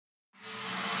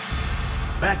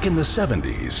Back in the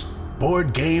 70s,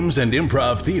 board games and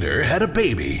improv theater had a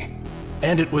baby,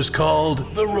 and it was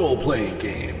called the role-playing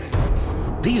game.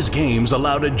 These games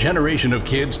allowed a generation of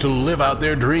kids to live out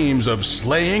their dreams of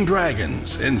slaying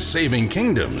dragons and saving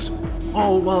kingdoms,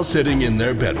 all while sitting in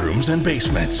their bedrooms and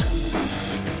basements.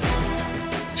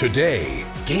 Today,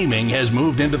 gaming has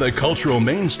moved into the cultural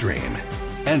mainstream,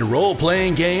 and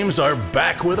role-playing games are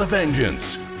back with a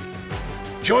vengeance.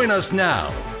 Join us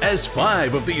now as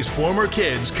 5 of these former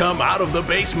kids come out of the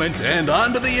basement and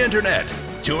onto the internet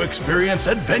to experience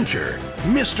adventure,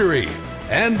 mystery,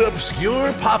 and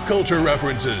obscure pop culture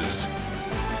references.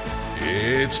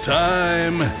 It's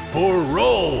time for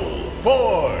Roll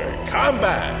for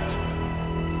Combat.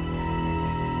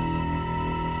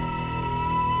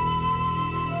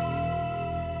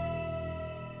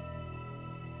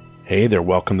 Hey there,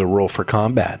 welcome to Roll for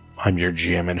Combat. I'm your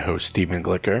GM and host, Stephen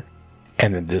Glicker.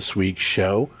 And in this week's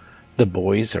show, the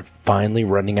boys are finally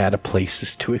running out of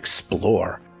places to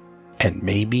explore. And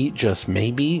maybe, just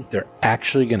maybe, they're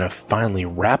actually going to finally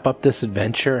wrap up this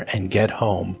adventure and get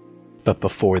home. But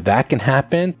before that can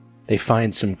happen, they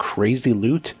find some crazy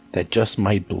loot that just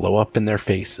might blow up in their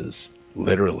faces.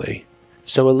 Literally.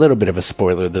 So a little bit of a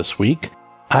spoiler this week.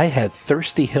 I had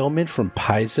Thirsty Hillman from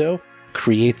Paizo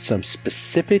create some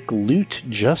specific loot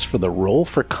just for the Roll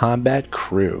for Combat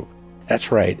crew. That's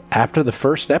right, after the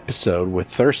first episode with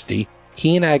Thirsty,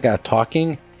 he and I got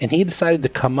talking, and he decided to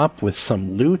come up with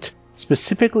some loot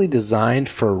specifically designed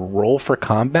for Roll for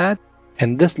Combat,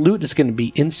 and this loot is going to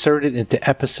be inserted into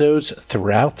episodes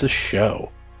throughout the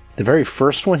show. The very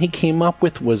first one he came up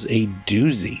with was a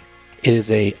doozy. It is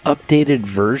a updated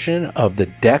version of the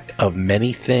Deck of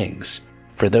Many Things.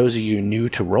 For those of you new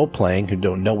to role-playing who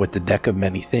don't know what the Deck of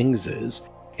Many Things is,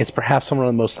 it's perhaps one of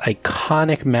the most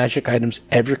iconic magic items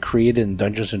ever created in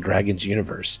Dungeons & Dragons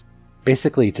universe.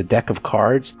 Basically, it's a deck of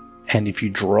cards, and if you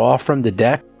draw from the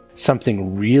deck,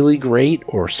 something really great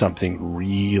or something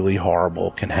really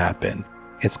horrible can happen.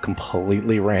 It's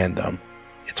completely random.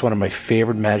 It's one of my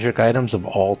favorite magic items of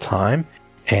all time,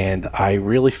 and I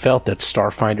really felt that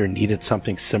Starfinder needed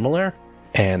something similar,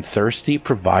 and Thirsty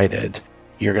provided.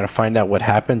 You're going to find out what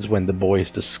happens when the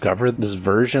boys discover this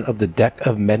version of the Deck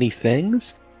of Many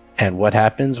Things, and what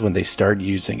happens when they start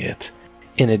using it.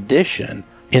 In addition,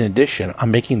 I'm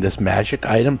making this magic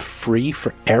item free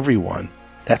for everyone.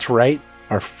 That's right,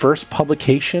 our first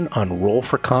publication on Roll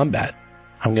for Combat.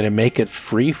 I'm going to make it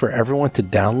free for everyone to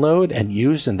download and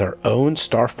use in their own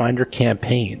Starfinder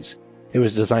campaigns. It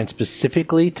was designed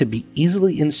specifically to be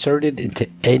easily inserted into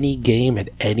any game at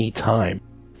any time.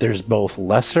 There's both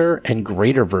lesser and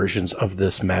greater versions of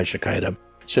this magic item,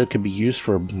 so it can be used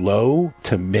for low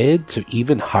to mid to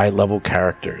even high level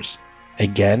characters.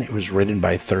 Again, it was written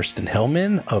by Thurston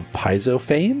Hillman of Paizo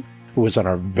fame, who was on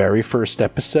our very first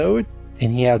episode,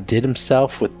 and he outdid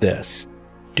himself with this.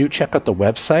 Do check out the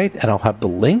website, and I'll have the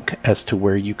link as to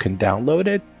where you can download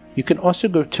it. You can also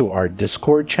go to our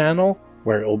Discord channel,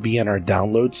 where it will be in our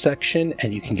download section,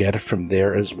 and you can get it from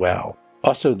there as well.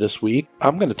 Also this week,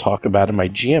 I'm going to talk about in my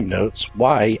GM notes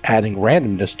why adding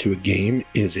randomness to a game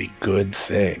is a good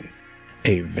thing.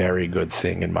 A very good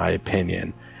thing in my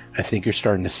opinion. I think you're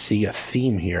starting to see a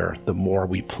theme here. The more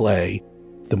we play,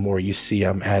 the more you see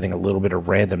I'm adding a little bit of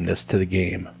randomness to the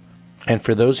game. And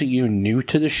for those of you new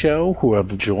to the show who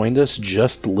have joined us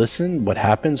just to listen what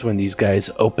happens when these guys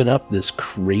open up this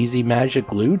crazy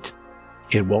magic loot,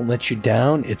 it won't let you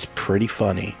down. It's pretty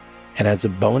funny. And as a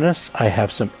bonus, I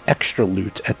have some extra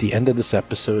loot at the end of this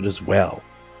episode as well.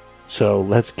 So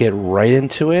let's get right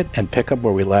into it and pick up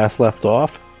where we last left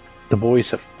off. The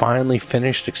boys have finally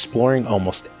finished exploring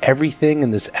almost everything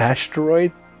in this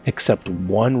asteroid except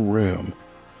one room.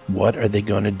 What are they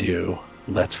going to do?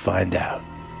 Let's find out.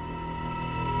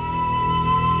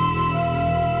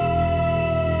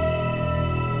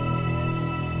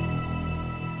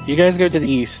 You guys go to the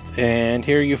east, and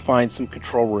here you find some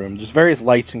control room. There's various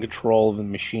lights and control of the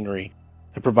machinery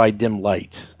that provide dim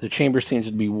light. The chamber seems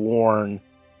to be worn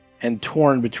and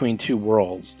torn between two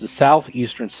worlds. The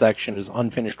southeastern section is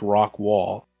unfinished rock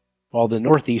wall, while the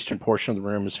northeastern portion of the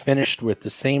room is finished with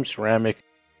the same ceramic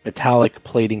metallic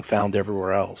plating found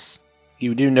everywhere else.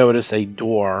 You do notice a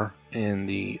door in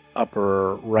the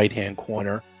upper right-hand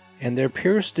corner, and there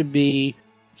appears to be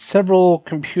several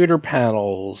computer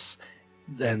panels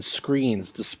and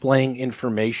screens displaying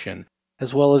information,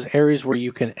 as well as areas where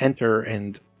you can enter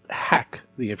and hack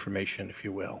the information, if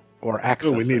you will, or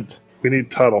access it. We need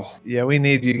Tuttle. Yeah, we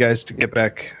need you guys to get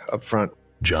back up front.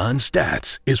 John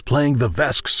Statz is playing the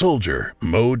Vesk soldier,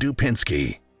 Mo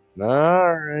Dupinsky.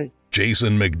 All right.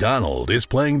 Jason McDonald is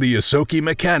playing the Ysoki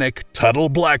mechanic, Tuttle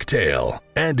Blacktail,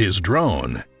 and his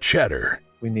drone, Cheddar.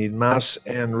 We need mouse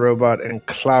and robot and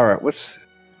Clara. What's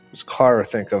Clara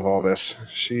think of all this?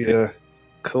 She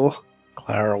cool?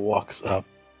 Clara walks up.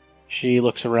 She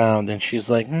looks around and she's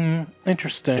like,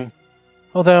 interesting.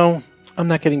 Although, I'm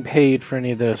not getting paid for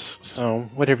any of this, so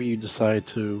whatever you decide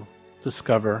to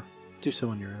discover, do so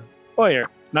on your own. Well, you're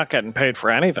not getting paid for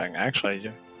anything,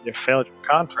 actually. You failed your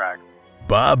contract.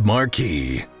 Bob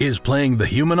Marquis is playing the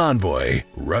human envoy,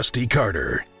 Rusty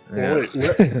Carter. Yeah.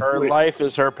 Her life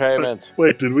is her payment.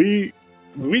 Wait, did we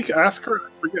ask her? I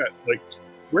forget. Like,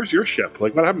 where's your ship?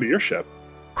 Like, what happened to your ship?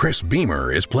 Chris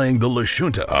Beamer is playing the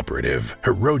Lashunta operative,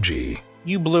 Hiroji.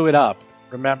 You blew it up,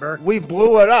 remember? We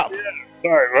blew it up.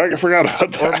 Sorry, I forgot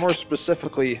about that. Or more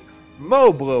specifically,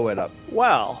 Mo blew it up.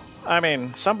 Well, I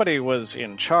mean, somebody was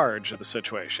in charge of the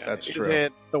situation. That's Is true.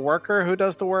 it the worker who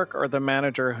does the work or the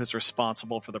manager who's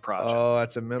responsible for the project? Oh,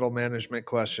 that's a middle management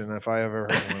question if I ever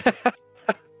heard one.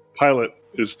 Pilot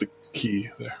is the key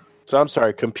there. So I'm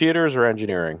sorry, computers or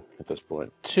engineering at this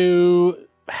point? To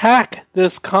hack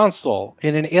this console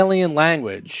in an alien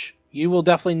language, you will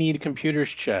definitely need a computer's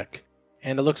check.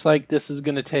 And it looks like this is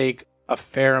going to take a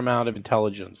fair amount of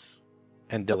intelligence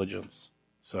and diligence.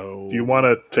 So, Do you want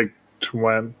to take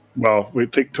 20? Well, we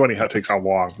take 20. How takes how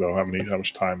long though? How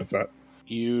much time is that?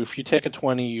 if you take a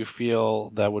 20, you feel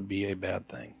that would be a bad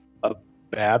thing.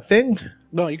 Bad thing?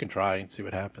 Well, you can try and see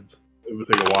what happens. It would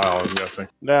take a while, I'm guessing.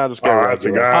 No, just go That's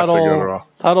a regular. good. That's a good roll.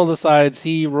 Tuttle decides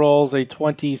he rolls a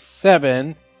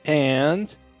 27,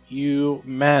 and you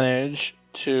manage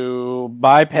to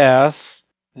bypass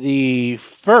the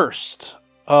first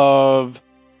of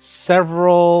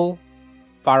several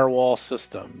firewall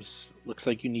systems. Looks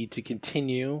like you need to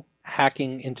continue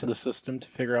hacking into the system to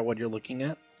figure out what you're looking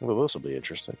at. Well, this will be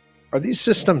interesting. Are these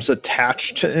systems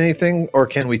attached to anything, or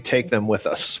can we take them with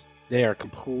us? They are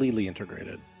completely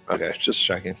integrated. Okay, just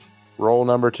checking. Roll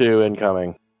number 2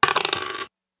 incoming.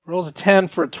 Rolls a 10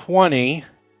 for 20.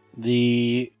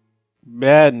 The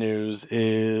bad news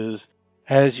is,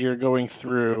 as you're going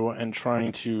through and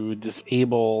trying to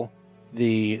disable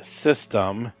the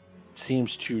system, it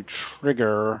seems to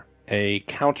trigger a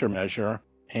countermeasure,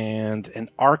 and an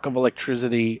arc of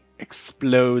electricity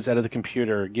explodes out of the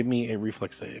computer. Give me a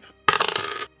reflex save.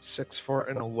 6, 4,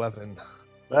 and 11.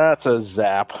 That's a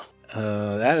zap.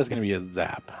 That is going to be a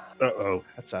zap Uh-oh.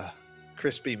 That's a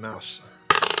crispy mouse.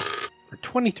 for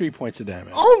 23 points of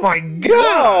damage. Oh my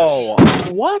gosh!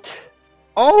 What?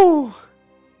 Oh!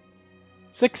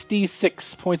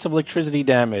 66 points of electricity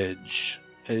damage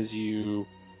as you...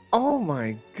 Oh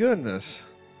my goodness.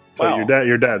 So Well-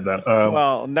 you're dead then.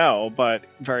 Well, no, but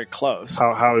very close.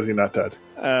 How is he not dead?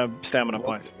 Stamina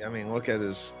points. I mean, look at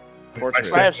his I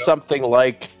portrait. I have something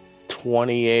like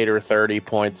 28 or 30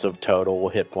 points of total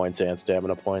hit points and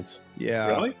stamina points. Yeah.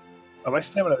 Really? My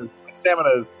stamina is 7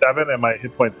 and my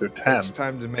hit points are 10. It's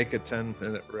time to make a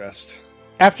 10-minute rest.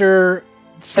 After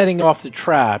setting off the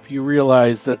trap, you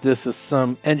realize that this is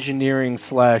some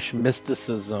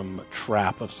engineering/mysticism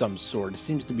trap of some sort. It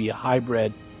seems to be a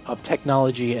hybrid of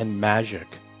technology and magic.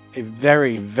 A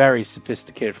very, very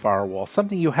sophisticated firewall,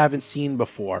 something you haven't seen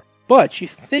before. But you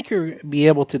think you'll be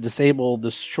able to disable the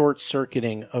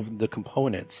short-circuiting of the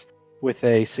components with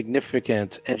a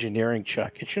significant engineering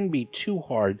check. It shouldn't be too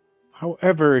hard.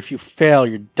 However, if you fail,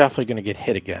 you're definitely going to get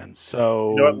hit again.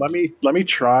 So, You know what? Let me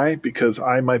try because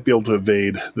I might be able to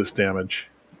evade this damage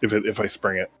if I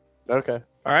spring it. Okay.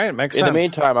 All right, makes In sense. the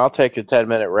meantime, I'll take a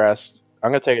 10-minute rest.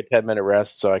 I'm going to take a 10-minute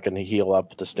rest so I can heal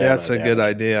up the stamina. That's a good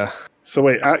damage. idea. So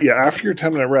wait, after your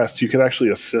 10-minute rest, you could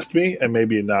actually assist me and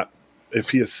maybe not.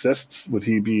 If he assists, would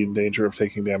he be in danger of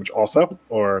taking damage also,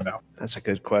 or no? That's a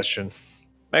good question.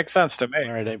 Makes sense to me.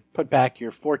 all right, I put back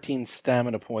your 14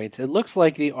 stamina points. It looks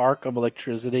like the arc of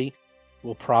electricity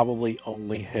will probably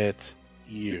only hit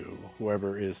you,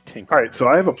 whoever is Tinker. All right, so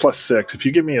I have a +6. If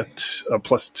you give me a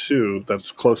 +2,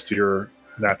 that's close to your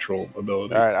natural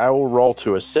ability. All right, I will roll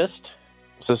to assist.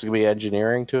 So this is going to be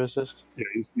engineering to assist? Yeah,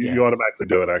 Yes. you automatically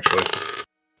do it, actually.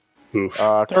 Oof.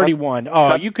 31.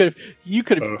 You could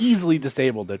have Ugh. easily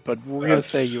disabled it, but we're going to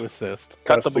say you assist.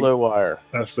 Cut That's the blue wire.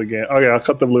 That's the game. Okay, I'll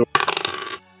cut the blue.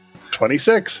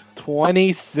 26.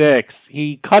 26.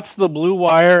 He cuts the blue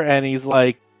wire and he's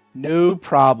like, no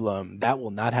problem. That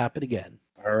will not happen again.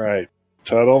 All right,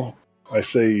 Tuttle, I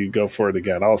say you go for it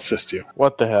again. I'll assist you.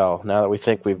 What the hell? Now that we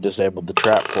think we've disabled the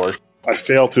trap port. I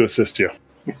fail to assist you.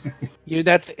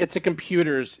 It's a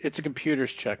computer's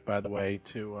check, by the way,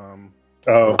 to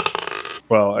Oh,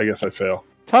 well, I guess I fail.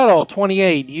 Tuttle,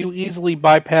 28. You easily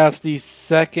bypass the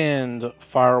second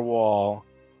firewall.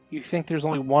 You think there's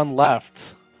only one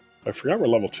left. I forgot we're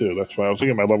level 2. That's why I was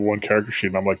looking at my level 1 character sheet,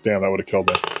 and I'm like, damn, that would have killed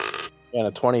me. And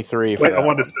a 23 for Wait, that I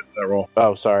wanted to one. assist that roll.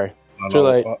 Oh, sorry. on. Too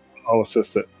late. I'll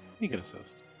assist it. You can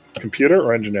assist. Computer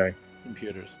or engineering?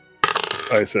 Computers.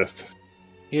 I assist.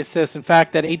 He assists. In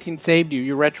fact, that 18 saved you.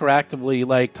 You retroactively,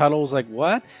 like, Tuttle was like,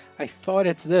 what? I thought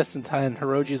it's this. And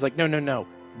Hiroji's like, no,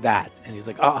 that. And he's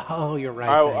like, oh, you're right.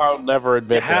 I'll never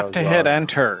admit You have to hit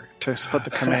enter to put the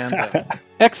command in.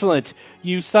 Excellent.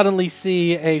 You suddenly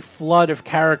see a flood of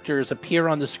characters appear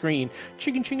on the screen.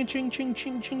 Ching, ching, ching, ching,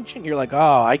 ching, ching, ching. You're like,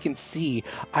 oh, I can see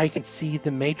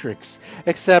the Matrix.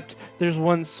 Except there's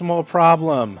one small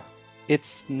problem.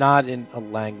 It's not in a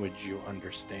language you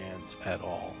understand at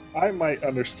all. I might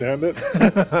understand it.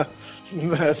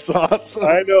 That's awesome.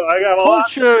 I know. I got a lot.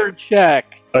 Culture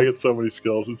check I get so many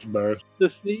skills. It's embarrassing. to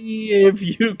see if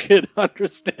you can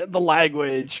understand the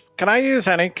language. Can I use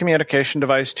any communication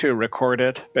device to record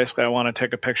it? Basically, I want to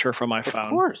take a picture from my phone. Of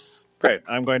course. Great.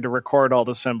 I'm going to record all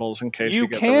the symbols in case You he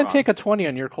gets it can wrong. take a 20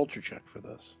 on your culture check for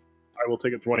this. I will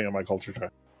take a 20 on my culture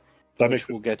check. That Which makes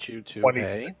will it get you to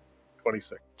 26. a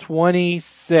 26.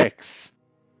 26.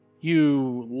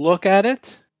 You look at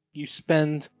it, you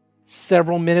spend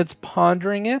several minutes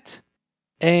pondering it,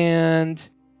 and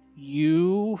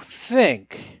you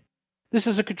think this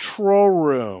is a control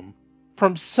room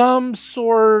from some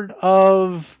sort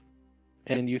of,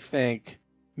 and you think,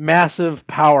 massive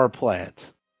power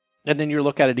plant. And then you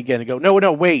look at it again and go,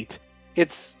 no, wait.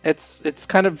 It's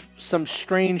kind of some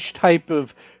strange type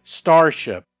of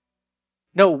starship.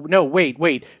 No,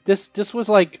 wait. This was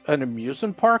like an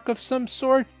amusement park of some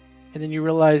sort. And then you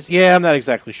realize, yeah, I'm not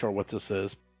exactly sure what this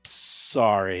is.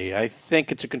 Sorry, I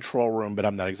think it's a control room, but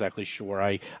I'm not exactly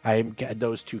sure.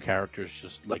 Those two characters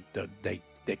just like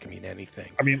they can mean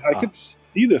anything. I mean, I could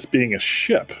see this being a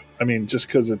ship. I mean, just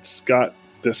because it's got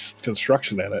this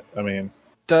construction in it. I mean,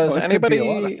 Does Well, it could be anybody a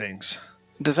lot of things.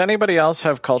 Does anybody else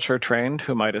have culture trained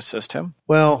who might assist him?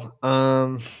 Well,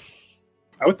 I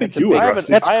would think That's a you big- would. I have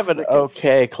Rusty. I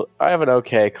have an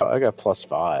okay. I got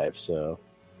 +5, so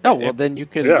Oh, well, then you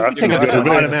could. Yeah, you could that's take good. a it's an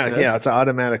Yeah. automatic. Yeah, it's an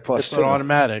automatic plus It's two. an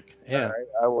automatic. Yeah.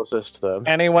 I will assist them.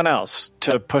 Anyone else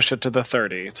to push it to the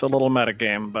 30? It's a little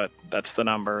metagame, but that's the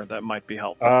number that might be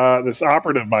helpful. This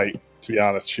operative might, to be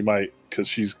honest, she might, because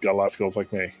she's got a lot of skills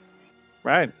like me.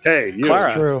 Right. Hey, you. Clara.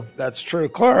 That's true. That's true.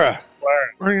 Clara,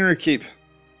 we're going to keep.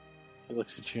 He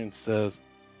looks at you and says,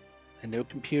 I know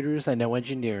computers, I know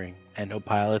engineering, I know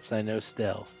pilots, I know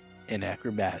stealth and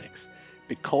acrobatics.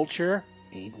 But culture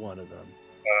ain't one of them.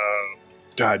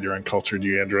 God, you're uncultured,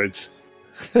 you androids.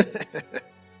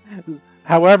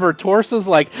 However, Torso's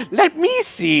like, let me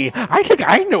see. I think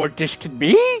I know what this could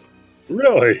be.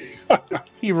 Really?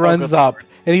 He runs up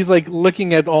and he's like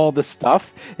looking at all the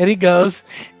stuff and he goes,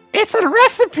 it's a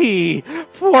recipe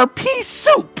for pea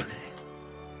soup.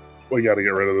 We got to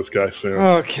get rid of this guy soon.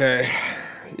 Okay.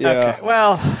 Yeah. Okay.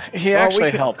 Well, he Well, actually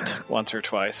we could- helped once or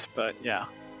twice, but yeah.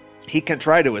 He can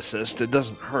try to assist. It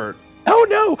doesn't hurt. Oh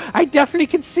no, I definitely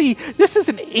can see this is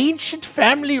an ancient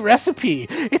family recipe.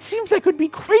 It seems like it would be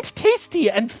quite tasty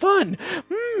and fun.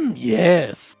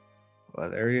 Yes. Well,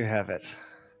 there you have it.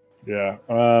 Yeah.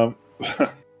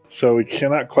 So we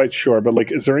cannot quite sure, but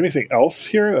like, is there anything else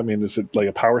here? I mean, is it like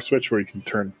a power switch where you can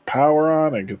turn power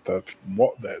on and get the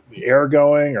air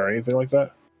going or anything like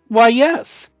that? Why,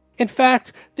 yes. In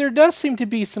fact, there does seem to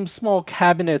be some small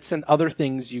cabinets and other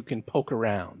things you can poke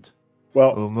around.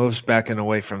 Well, Well, move's backing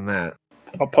away from that.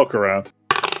 I'll poke around.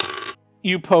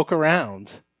 You poke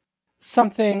around.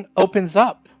 Something opens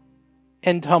up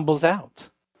and tumbles out.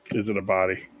 Is it a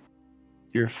body?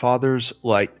 Your father's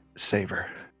lightsaber.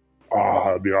 Oh,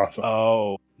 that'd be awesome.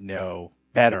 Oh, no.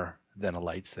 Better than a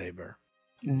lightsaber.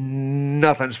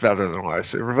 Nothing's better than a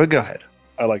lightsaber, but go ahead.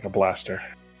 I like a blaster.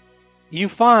 You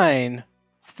find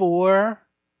 4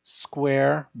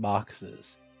 square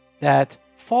boxes that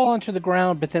fall onto the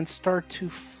ground but then start to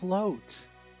float.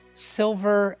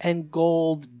 Silver and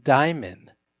gold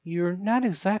diamond. You're not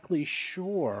exactly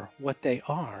sure what they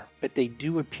are, but they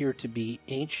do appear to be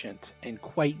ancient and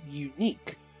quite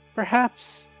unique.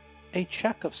 Perhaps a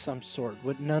Czech of some sort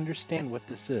wouldn't understand what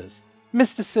this is.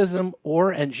 Mysticism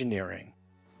or engineering.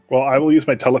 Well, I will use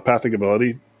my telepathic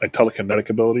ability, my telekinetic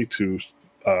ability to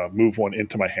move one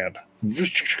into my hand.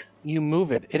 You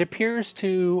move it. It appears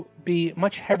to be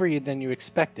much heavier than you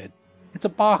expected. It's a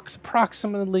box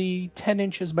approximately 10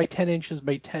 inches by 10 inches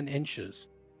by 10 inches.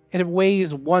 And it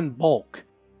weighs 1 bulk.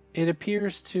 It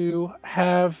appears to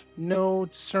have no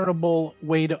discernible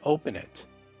way to open it.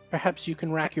 Perhaps you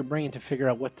can rack your brain to figure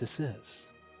out what this is.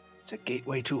 It's a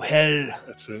gateway to hell.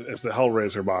 It's the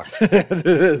Hellraiser box. It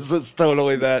is. It's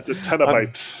totally that. The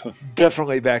Tetabytes. All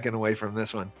Definitely backing away from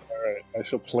this one. right, I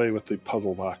shall play with the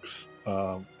puzzle box.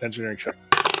 Engineering check.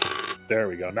 There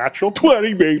we go. Natural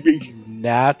 20, baby.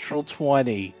 Natural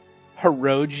 20.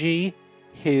 Hiroji,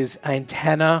 his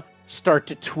antenna start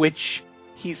to twitch.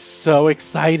 He's so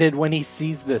excited when he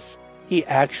sees this. He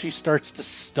actually starts to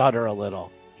stutter a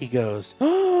little. He goes,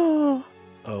 "Oh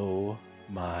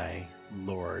my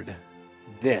lord.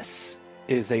 This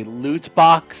is a loot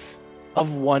box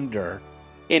of wonder.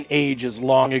 In ages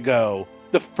long ago,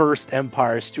 the first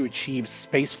empires to achieve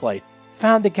spaceflight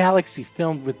found a galaxy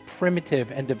filled with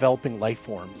primitive and developing life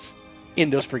forms. In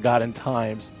those forgotten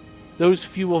times, those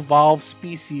few evolved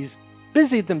species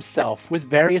busied themselves with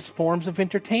various forms of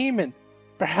entertainment,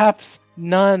 perhaps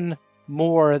none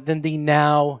more than the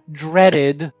now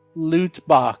dreaded loot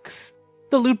box.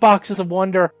 The loot boxes of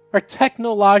wonder are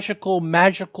technological,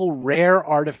 magical, rare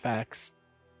artifacts.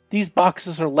 These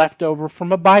boxes are left over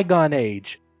from a bygone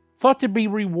age, thought to be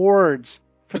rewards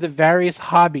for the various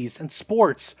hobbies and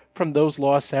sports from those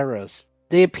lost eras.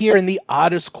 They appear in the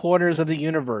oddest corners of the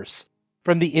universe,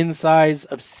 from the insides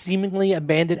of seemingly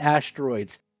abandoned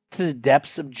asteroids to the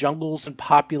depths of jungles and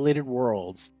populated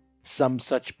worlds. Some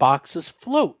such boxes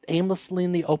float aimlessly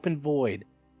in the open void,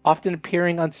 often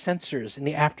appearing on sensors in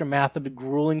the aftermath of a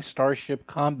grueling starship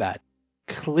combat.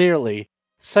 Clearly,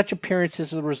 such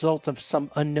appearances are the result of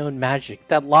some unknown magic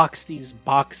that locks these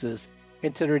boxes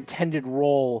into their intended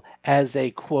role as a,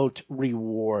 quote,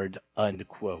 reward,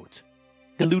 unquote.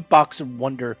 The loot box of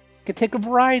wonder can take a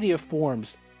variety of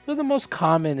forms, though the most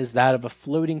common is that of a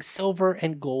floating silver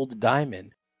and gold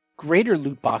diamond. Greater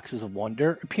loot boxes of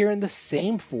wonder appear in the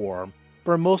same form,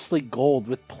 but are mostly gold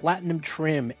with platinum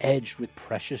trim edged with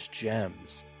precious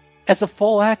gems. As a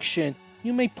full action,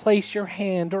 you may place your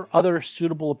hand or other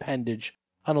suitable appendage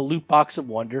on a loot box of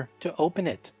wonder to open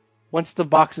it. Once the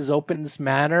box is opened in this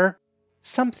manner,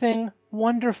 something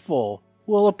wonderful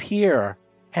will appear,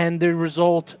 and the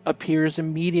result appears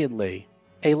immediately.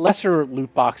 A lesser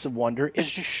loot box of wonder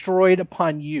is destroyed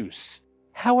upon use.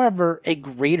 However, a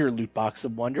greater loot box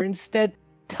of wonder instead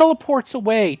teleports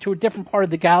away to a different part of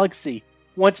the galaxy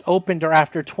once opened or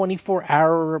after a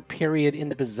 24-hour period in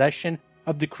the possession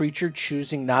of the creature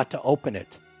choosing not to open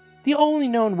it. The only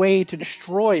known way to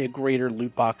destroy a greater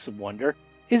loot box of wonder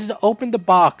is to open the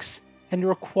box and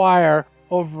require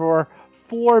over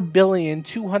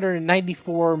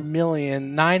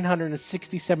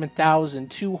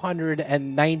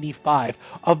 4,294,967,295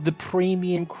 of the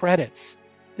premium credits.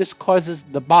 This causes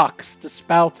the box to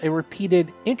spout a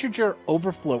repeated integer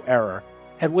overflow error,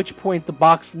 at which point the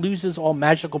box loses all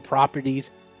magical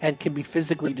properties and can be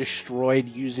physically destroyed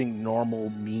using normal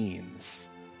means.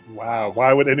 Wow,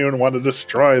 why would anyone want to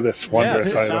destroy this wondrous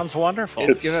this item? sounds wonderful.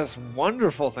 It's given us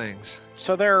wonderful things.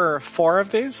 So there are 4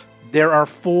 of these? There are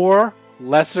 4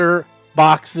 lesser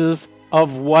boxes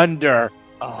of wonder.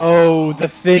 Oh, the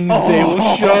things they will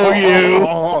show you.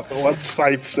 What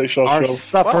sights they shall Our show.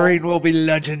 suffering will be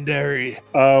legendary.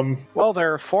 Well,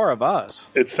 there are 4 of us.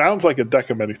 It sounds like a deck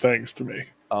of many things to me.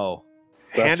 Oh.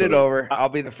 That's Hand it what over. I'll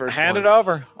be the first Hand one. it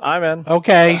over. I'm in.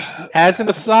 Okay, as an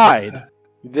aside,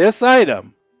 this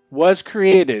item was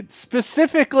created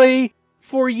specifically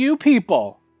for you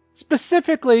people.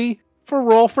 Specifically for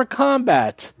Roll for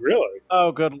Combat. Really?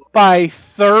 Oh, good. By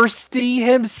Thirsty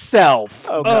himself.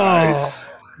 Oh, nice.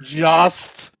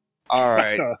 Just All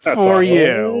right. That's for awesome.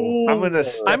 you. I'm going to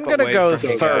step I'm gonna away go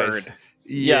from you third. guys.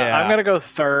 Yeah, I'm gonna go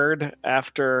third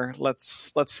after.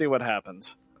 Let's see what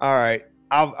happens. All right.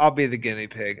 I'll be the guinea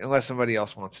pig, unless somebody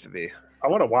else wants to be. I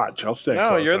want to watch. I'll stay No,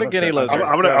 close. you're I the don't guinea care. lizard.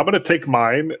 I'm gonna take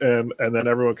mine, and then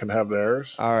everyone can have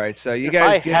theirs. All right. So you If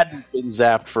guys I get. hadn't been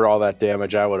zapped for all that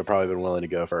damage, I would have probably been willing to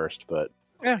go first. But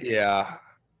Yeah.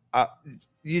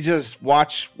 You just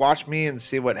watch me and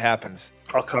see what happens.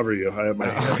 I'll cover you. I have my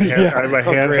hand. Yeah. I have my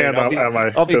Oh, hand great. on I'll be-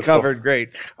 my I'll be pistol. covered. Great.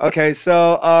 Okay.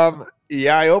 So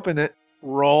I open it.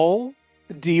 Roll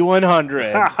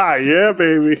D100. Haha, yeah,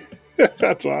 baby.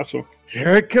 That's awesome.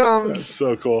 Here it That's comes.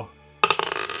 so cool.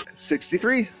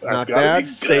 63. That's Not gotta bad. be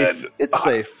Safe. good. It's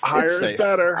safe. Higher It's is safe.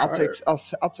 better. I'll Higher. take.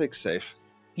 I'll take safe.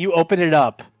 You open it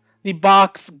up. The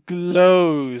box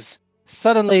glows.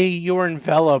 Suddenly, you are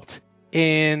enveloped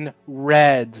in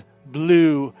red,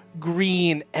 blue,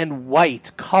 green, and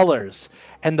white colors,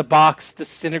 and the box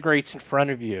disintegrates in front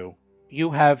of you.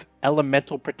 You have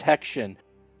elemental protection.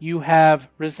 You have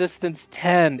resistance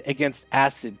 10 against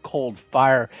acid, cold,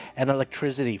 fire, and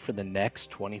electricity for the next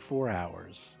 24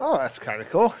 hours. Oh, that's kind of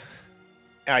cool.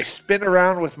 I spin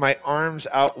around with my arms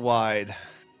out wide.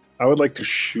 I would like to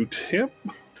shoot him.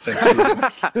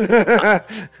 I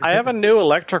have a new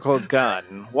electrical gun.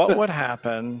 What would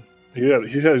happen?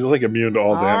 He's like immune to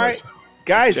all All damage. right.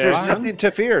 Guys, there's Jason? nothing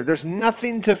to fear. There's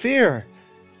nothing to fear.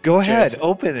 Go ahead. Jason?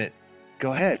 Open it.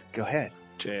 Go ahead. Go ahead.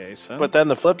 Jason. But then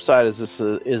the flip side is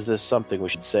this something we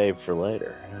should save for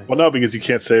later? Well, no, because you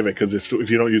can't save it, because if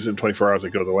you don't use it in 24 hours, it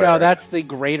goes away. No, right? that's the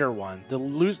greater one. The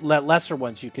lesser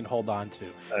ones you can hold on to.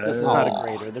 This is not a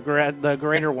greater. The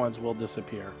greater ones will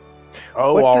disappear.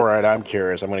 Oh, What all the- right. I'm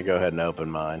curious. I'm going to go ahead and open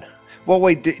mine. Well,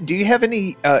 wait. Do you have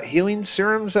any healing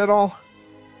serums at all?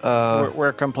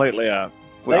 we're completely out.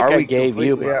 I think I gave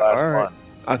you completely my out? last All right. one.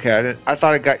 Okay, I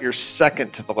thought I got your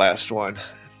second to the last one,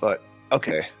 but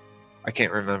okay, I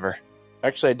can't remember.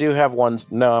 Actually, I do have one.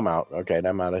 No, I'm out. Okay,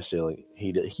 I'm out of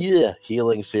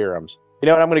healing serums. You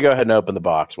know what? I'm going to go ahead and open the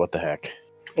box. What the heck?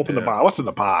 Open the box. What's in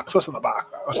the box? What's in the box?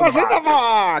 What's in the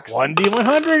box?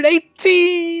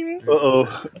 1D118.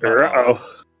 Uh-oh.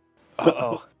 Uh-oh.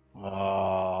 Uh-oh.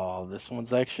 Oh, this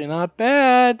one's actually not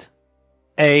bad.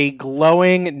 A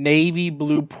glowing navy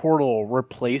blue portal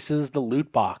replaces the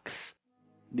loot box.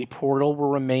 The portal will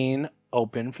remain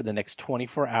open for the next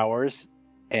 24 hours,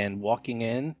 and walking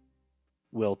in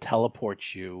will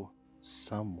teleport you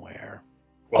somewhere.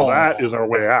 Well, Oh. that is our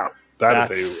way out.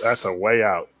 That's- That's a way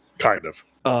out, kind of.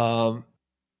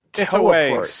 It's a way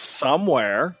Teleport.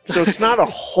 somewhere. So it's not a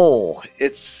hole;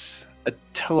 it's a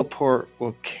teleport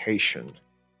location.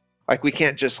 Like we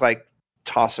can't just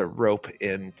toss a rope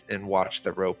in and watch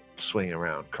the rope swing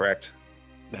around. Correct?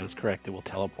 That is correct. It will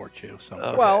teleport you somewhere.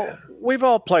 Okay. Well, we've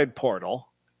all played Portal.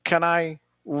 Can I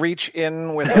reach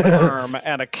in with an arm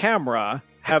and a camera,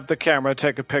 have the camera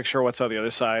take a picture of what's on the other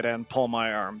side, and pull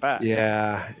my arm back?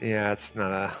 Yeah. It's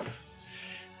not a.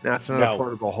 That's not No. a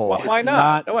portable hole. Well, why It's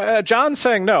not? John's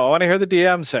saying no. I want to hear the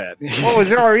DM say it. Well,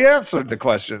 it's already answered the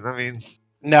question. I mean,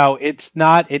 No, it's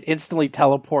not. It instantly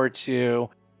teleports you.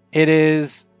 It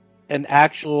is an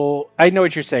actual. I know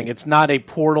what you're saying. It's not a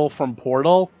portal from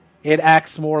Portal. It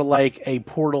acts more like a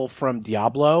portal from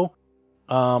Diablo,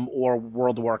 or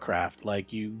World of Warcraft.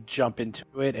 Like you jump into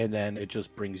it and then it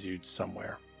just brings you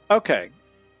somewhere. Okay.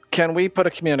 Can we put a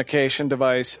communication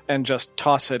device and just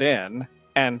toss it in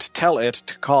and tell it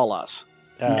to call us?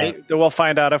 We'll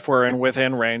find out if we're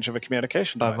within range of a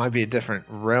communication it device. might be a different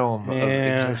realm of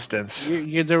Yeah. existence.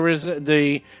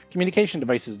 The communication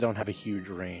devices don't have a huge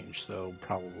range, so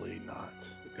probably not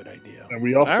a good idea. And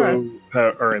we also All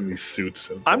are in these suits.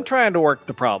 And I'm trying to work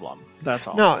the problem. That's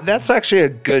all. No, that's actually a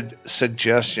good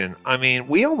suggestion. I mean,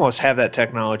 we almost have that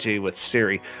technology with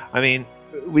Siri. I mean,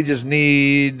 we just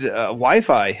need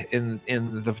Wi-Fi in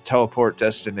the teleport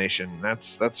destination.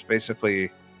 That's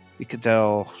basically, you could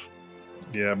tell.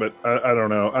 Yeah, but I don't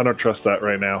know. I don't trust that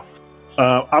right now.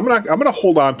 I'm gonna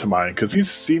hold on to mine because these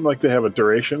seem like they have a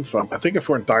duration. So I think if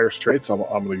we're in dire straits,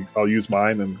 I'll use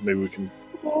mine and maybe we can.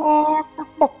 All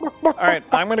right,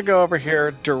 I'm going to go over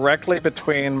here directly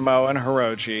between Mo and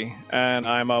Hiroji, and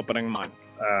I'm opening mine.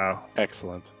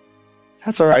 Excellent.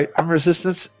 That's all right. I'm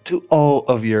resistant to all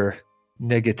of your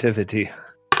negativity.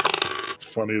 It's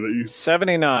funny that you.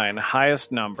 79,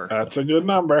 highest number. That's a good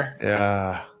number.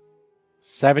 Yeah,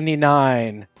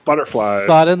 79. Butterfly.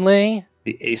 Suddenly,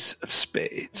 the Ace of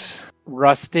Spades.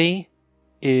 Rusty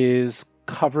is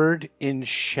covered in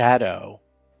shadow.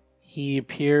 He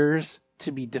appears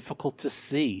to be difficult to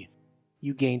see.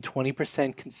 You gain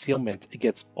 20% concealment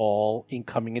against all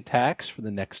incoming attacks for the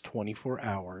next 24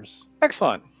 hours.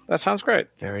 Excellent. That sounds great.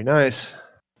 Very nice.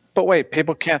 But wait,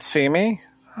 people can't see me?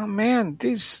 Oh man,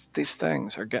 these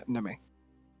things are getting to me.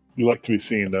 You like to be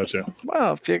seen, don't you?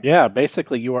 Well, if you Yeah,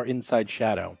 basically you are inside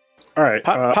shadow. All right.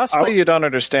 possibly you don't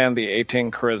understand the 18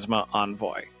 charisma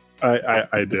envoy.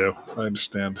 I do. I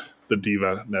understand the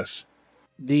diva-ness.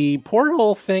 The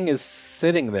portal thing is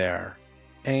sitting there,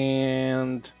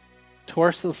 and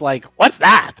Torse is like, "What's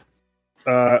that?"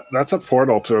 That's a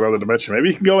portal to another dimension. Maybe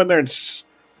you can go in there and.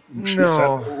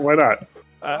 No. Why not?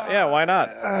 Yeah, why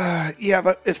not? Yeah,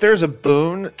 but if there's a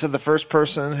boon to the first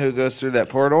person who goes through that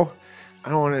portal, I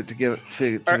don't want it to give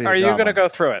to be. Are you going to go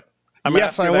through it? I'm gonna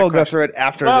Yes, ask you I that will go question. through it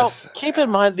after Well, this. keep in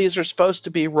mind these are supposed to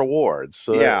be rewards.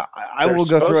 So Yeah, I they're will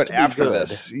go through supposed it to be after good.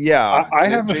 this. Yeah, I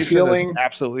have a Jason is feeling-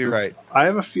 absolutely right. I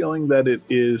have a feeling that it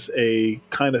is a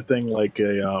kind of thing like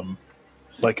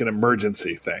like an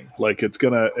emergency thing. Like it's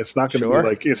not gonna Sure. be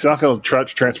like it's not gonna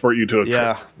transport you to a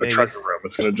Yeah, maybe. treasure room.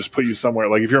 It's gonna just put you somewhere.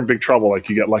 Like if you're in big trouble, like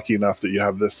you get lucky enough that you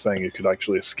have this thing, you could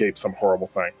actually escape some horrible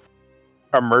thing.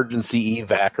 emergency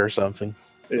evac or something.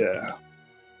 Yeah.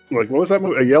 Like what was that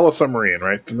movie? A Yellow Submarine,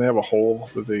 right? Didn't they have a hole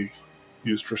that they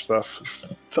used for stuff? It's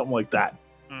something like that.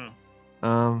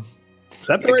 Is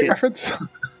that the I right get- reference?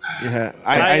 Yeah,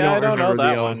 I I don't don't know remember that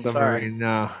the Yellow one, sorry. Submarine.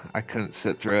 No, I couldn't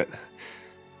sit through it.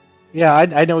 Yeah,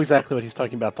 I know exactly what he's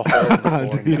talking about. The hole in the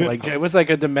floor. Yeah. Like it was like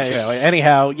a dimension.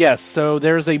 Anyhow, yes. So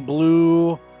there's a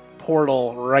blue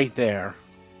portal right there.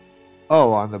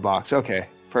 Oh, on the box. Okay,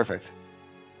 perfect.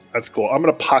 That's cool. I'm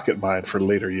going to pocket mine for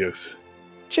later use.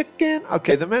 Chicken.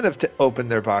 Okay, the men have opened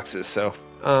their boxes, so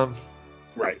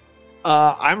Right.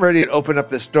 I'm ready to open up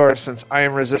this door since I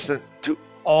am resistant to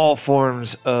all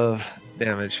forms of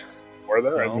damage. Or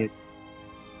there. Well,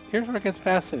 here's where it gets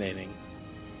fascinating.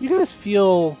 You guys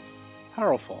feel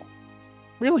powerful.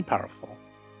 Really powerful.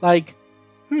 Like,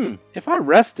 if I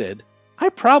rested, I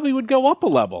probably would go up a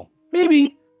level.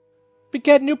 Maybe. But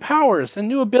get new powers and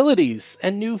new abilities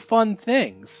and new fun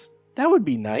things. That would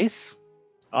be nice.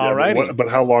 All right. But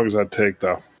how long does that take,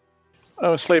 though?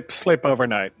 Oh, sleep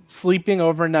overnight. Sleeping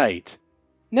overnight.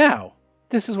 Now,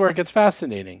 this is where it gets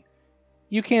fascinating.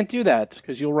 You can't do that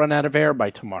because you'll run out of air by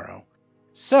tomorrow.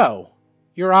 So,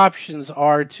 your options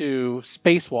are to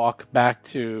spacewalk back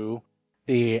to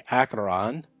the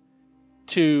Acheron,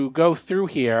 to go through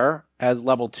here as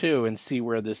level 2 and see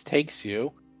where this takes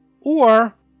you,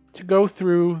 or to go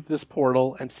through this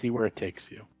portal and see where it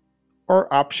takes you.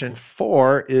 Or option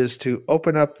 4 is to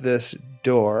open up this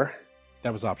door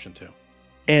That was option 2.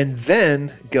 and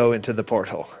then go into the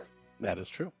portal. That is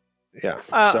true. Yeah.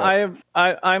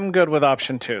 I'm good with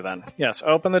option 2 then. Yes,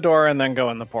 open the door and then go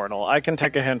in the portal. I can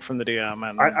take a hint from the DM.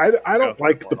 And I don't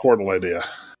like the portal idea.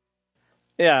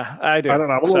 Yeah, I do. I don't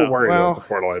know. I'm a little worried about the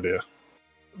portal idea.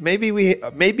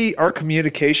 Maybe our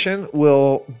communication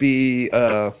will be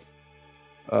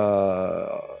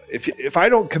if I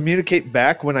don't communicate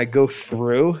back when I go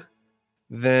through,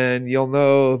 then you'll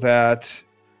know that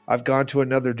I've gone to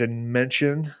another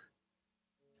dimension.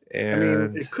 And I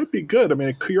mean, it could be good. I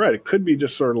mean, you're right. It could be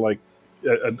just sort of like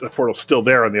a portal still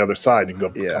there on the other side. You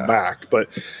can come back. But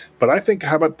I think,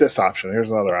 how about this option? Here's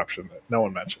another option that no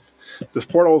one mentioned. This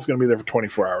portal is going to be there for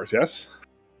 24 hours, yes?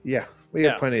 Yeah, we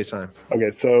have plenty of time.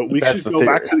 Okay, so we should go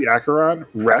back to the Acheron,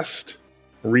 rest,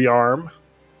 rearm,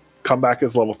 come back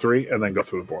as level 3, and then go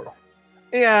through the portal.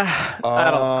 Yeah,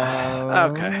 I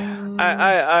don't.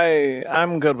 Okay,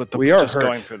 I'm good with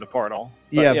going through the portal.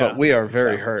 But we are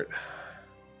very hurt.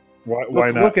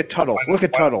 Why not? Look at Tuttle. Look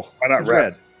at Tuttle. Why not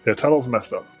red? Yeah, Tuttle's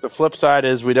messed up. The flip side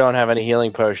is we don't have any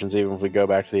healing potions even if we go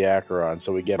back to the Acheron,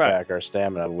 so we get back our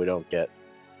stamina, but we don't get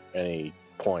any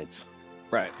points.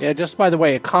 Right. Yeah, just by the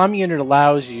way, a comm unit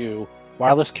allows you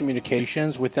wireless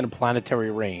communications within a planetary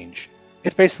range.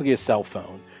 It's basically a cell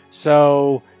phone.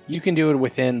 So you can do it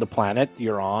within the planet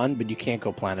you're on, but you can't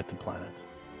go planet to planet.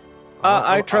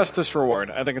 I trust this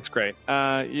reward. I think it's great.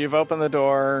 You've opened the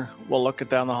door. We'll look it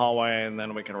down the hallway, and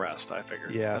then we can rest, I figure.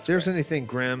 Yeah, if there's anything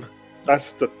grim...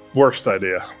 That's the worst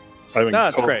idea. I think no,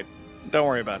 it's great. Don't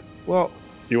worry about it. Well,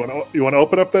 you want to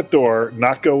open up that door,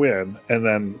 not go in, and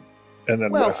then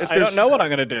rest. I don't know what I'm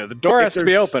going to do. The door has to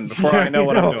be open before I know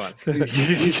what I'm doing.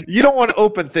 You don't want to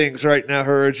open things right now,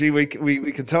 Haruji.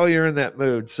 We can tell you're in that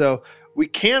mood. So we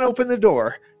can open the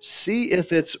door, see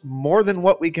if it's more than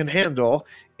what we can handle,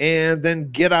 and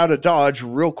then get out of Dodge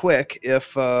real quick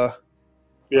if... but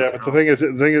the thing is,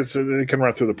 it can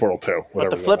run through the portal too.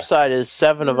 But the flip side is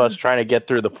 7 of us trying to get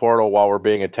through the portal while we're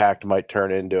being attacked might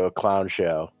turn into a clown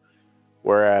show.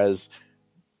 Whereas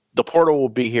the portal will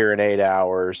be here in 8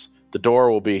 hours. The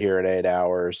door will be here in 8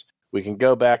 hours. We can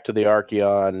go back to the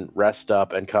Archeon, rest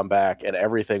up, and come back, and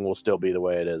everything will still be the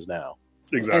way it is now.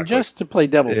 Exactly. And just to play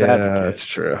devil's advocate, that's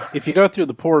true. If you go through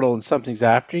the portal and something's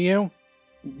after you,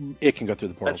 it can go through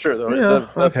the portal. That's true.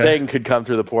 The thing could come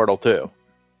through the portal too.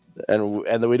 And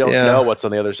we don't know what's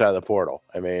on the other side of the portal.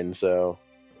 I mean, so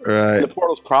right. The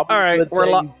portal's probably all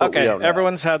right. Okay,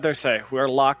 everyone's had their say. We're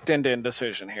locked into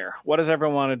indecision here. What does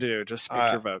everyone want to do? Just speak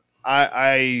your vote.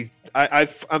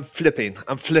 I'm flipping.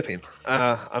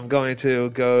 I'm going to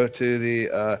go to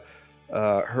the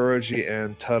Haruji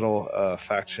and Tuttle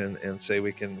faction and say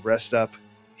we can rest up,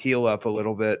 heal up a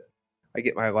little bit. I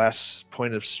get my last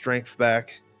point of strength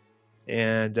back,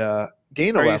 and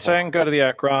gain a level. Are you saying go to the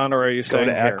Acheron, or are you saying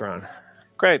go to Acheron?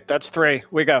 Great, that's 3.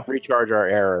 We go. Recharge our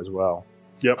air as well.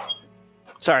 Yep.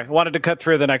 Sorry, wanted to cut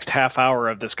through the next half hour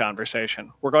of this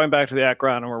conversation. We're going back to the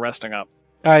Acheron and we're resting up.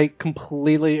 I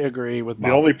completely agree with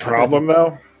Bob. The only problem,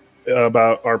 though,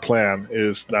 about our plan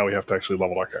is now we have to actually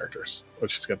level our characters,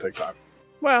 which is going to take time.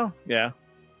 Well, yeah,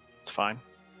 it's fine.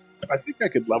 I think I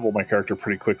could level my character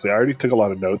pretty quickly. I already took a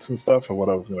lot of notes and stuff of what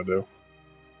I was going to do.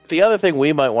 The other thing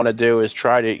we might want to do is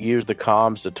try to use the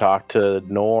comms to talk to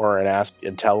Nor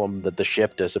and tell him that the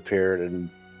ship disappeared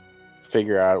and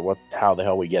figure out how the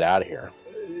hell we get out of here.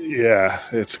 Yeah,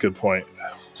 it's a good point.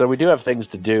 So we do have things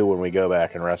to do when we go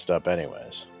back and rest up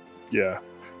anyways. Yeah,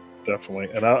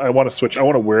 definitely. And I want to switch. I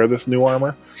want to wear this new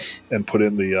armor and put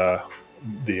in the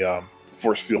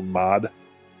force field mod.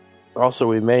 Also,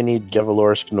 we may need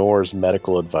Gevalorsk Nor's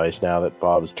medical advice now that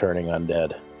Bob is turning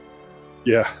undead.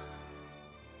 Yeah.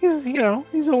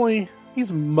 He's only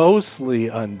He's mostly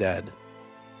undead.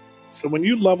 So when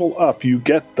you level up, you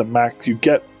get the max. You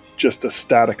get just a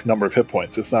static number of hit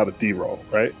points. It's not a D roll,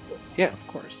 right? Yeah, of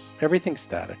course. Everything's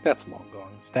static. That's long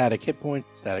gone. Static hit points,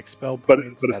 static spell But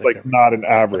points. it's like not an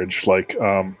average. Like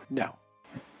No.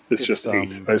 it's just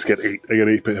 8. I just get 8. I get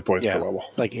 8 hit points per level.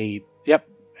 It's like 8. Yep.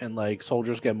 And like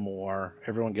soldiers get more.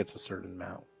 Everyone gets a certain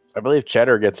amount. I believe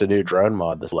Cheddar gets a new drone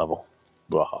mod this level.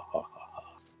 Oh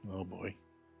boy.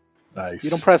 Nice. You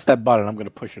don't press that button, I'm going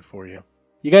to push it for you.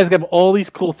 You guys have all these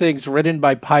cool things written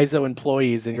by Paizo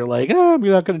employees, and you're like, I'm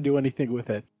not going to do anything with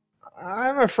it.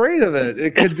 I'm afraid of it.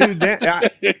 It could do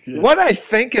what I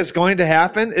think is going to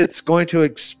happen. It's going to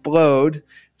explode.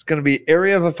 It's going to be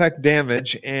area of effect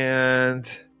damage,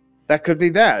 and that could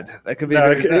be bad. That could be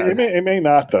very bad. It may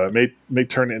not though. It may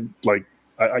turn in like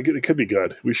it could be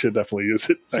good. We should definitely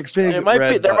use it. Next big It might be.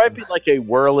 red There might button. be like a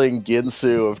whirling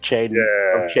Ginsu of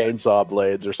chainsaw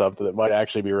blades or something that might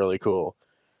actually be really cool.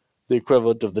 The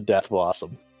equivalent of the Death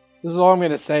Blossom. This is all I'm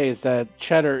going to say is that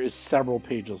Cheddar is several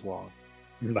pages long.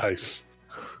 Nice.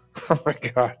 Oh my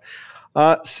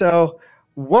god. So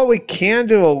what we can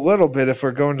do a little bit if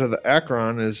we're going to the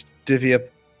Akron is divvy up.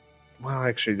 Well,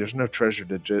 actually, there's no treasure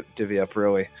to divvy up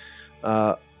really.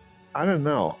 I don't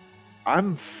know.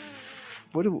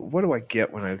 What do I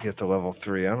get when I get to level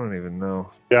 3? I don't even know.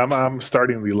 Yeah, I'm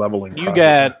starting the leveling. You process.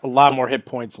 get a lot more hit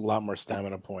points, a lot more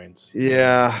stamina points.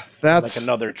 Yeah, that's like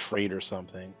another trait or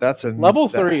something. That's a Level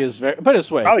 3 is very... Put it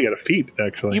this way. Probably get a feat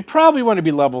actually. You probably want to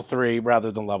be level 3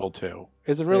 rather than level 2.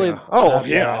 Is it really... Yeah. Oh,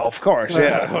 yeah, of course,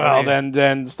 yeah. Well,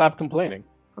 then stop complaining.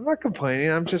 I'm not complaining.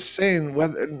 I'm just saying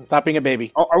whether. Stop being a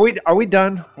baby. Oh, are we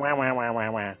done? Wah, wah, wah, wah,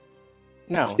 wah.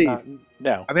 No, Steve.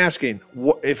 no. I'm asking,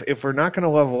 if we're not going to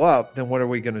level up, then what are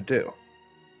we going to do?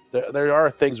 There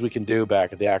are things we can do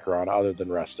back at the Acheron other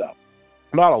than rest up.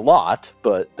 Not a lot,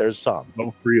 but there's some.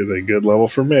 Level 3 is a good level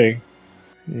for me.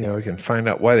 Yeah, we can find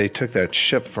out why they took that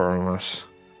ship from us.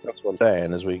 That's what I'm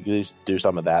saying, is we at least do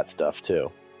some of that stuff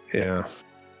too. Yeah.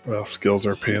 Well, skills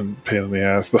are pain in the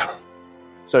ass though.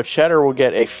 So Cheddar will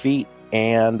get a feat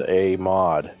and a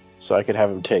mod. So I could have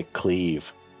him take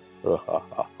Cleave. Do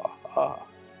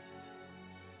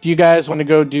you guys want to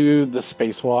go do the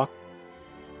spacewalk?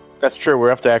 That's true. We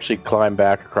have to actually climb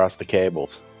back across the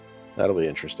cables. That'll be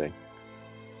interesting.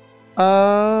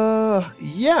 Yeah.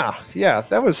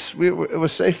 That was it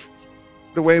was safe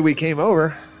the way we came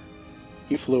over.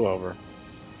 You flew over.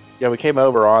 Yeah, we came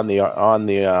over on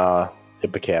the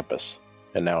hippocampus,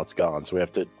 and now it's gone. So we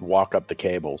have to walk up the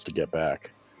cables to get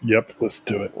back. Yep, let's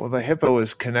do it. Well, the hippo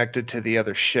is connected to the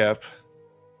other ship,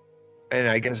 and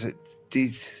I guess it.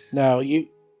 No,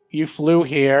 you flew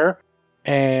here,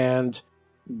 and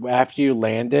after you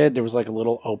landed, there was like a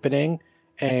little opening,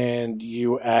 and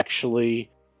you actually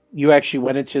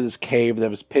went into this cave that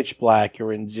was pitch black.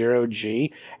 You're in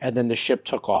 0G, and then the ship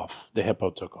took off. The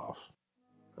hippo took off.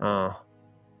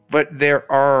 But there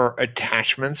are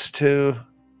attachments to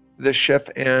the ship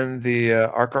and the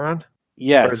Archeron?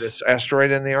 Yes. Or this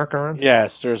asteroid and the Archeron?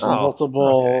 Yes, there's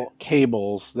multiple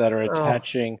cables that are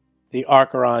attaching the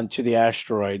Archeron to the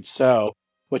asteroid. So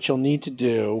what you'll need to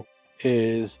do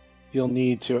is you'll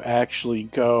need to actually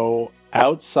go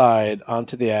outside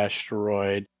onto the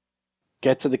asteroid,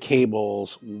 get to the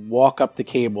cables, walk up the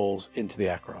cables into the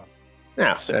Acheron.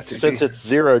 Yeah, Since it's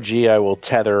 0G, I will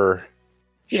tether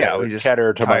we just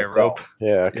Cheddar to tie a myself. rope.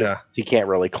 Yeah. He can't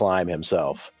really climb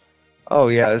himself. Oh,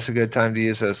 yeah, this is a good time to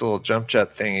use those little jump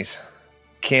jet thingies.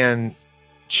 Can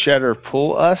Cheddar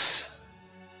pull us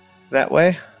that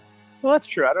way? Well, that's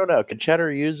true. I don't know. Can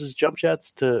Cheddar use his jump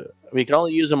jets to... I mean, he can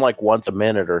only use them like once a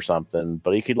minute or something,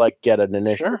 but he could like get an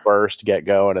initial burst to get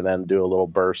going and then do a little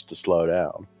burst to slow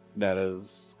down. That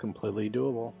is completely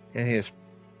doable. And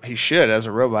he should, as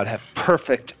a robot, have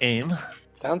perfect aim.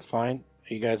 Sounds fine.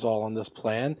 Are you guys all on this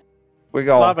plan? We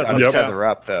all Love it, got to let's go. tether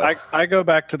up, though. I go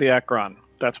back to the Akron.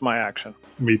 That's my action.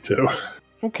 Me too.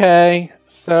 Okay,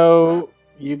 so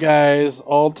you guys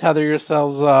all tether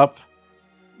yourselves up.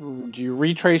 Do you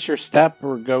retrace your step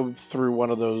or go through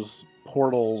one of those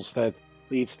portals that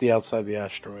leads to the outside of the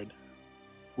asteroid?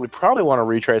 We probably want to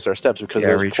retrace our steps because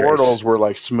those retrace. portals were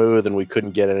like smooth and we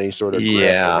couldn't get any sort of grip.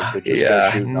 Yeah, We could just go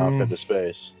shooting off into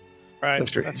space. Right.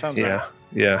 That's right. That sounds right.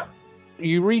 Yeah.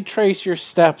 You retrace your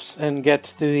steps and get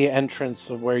to the entrance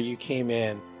of where you came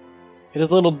in. It is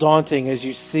a little daunting as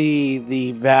you see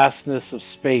the vastness of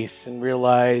space and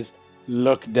realize,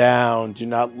 look down, do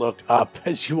not look up,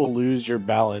 as you will lose your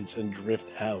balance and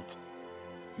drift out.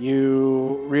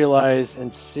 You realize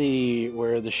and see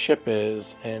where the ship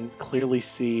is and clearly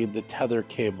see the tether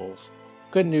cables.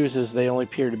 Good news is they only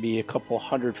appear to be a couple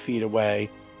 100 feet away,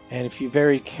 and if you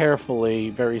very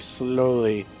carefully, very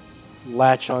slowly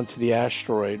latch onto the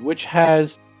asteroid, which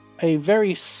has a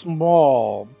very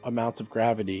small amount of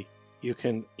gravity. You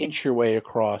can inch your way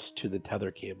across to the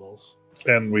tether cables.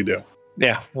 And we do.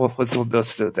 Yeah, well, let's do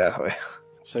it that way.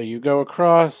 So you go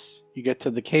across, you get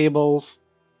to the cables.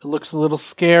 It looks a little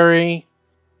scary.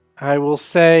 I will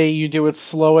say you do it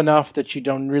slow enough that you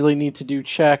don't really need to do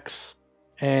checks.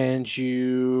 And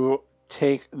you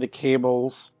take the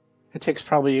cables. It takes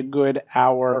probably a good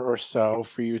hour or so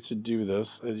for you to do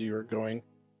this as you are going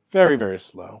very, very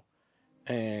slow.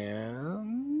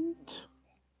 And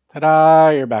ta-da!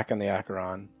 You're back in the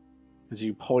Acheron as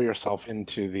you pull yourself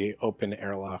into the open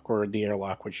airlock, or the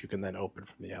airlock which you can then open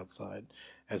from the outside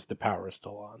as the power is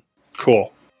still on.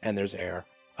 Cool. And there's air.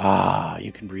 Ah,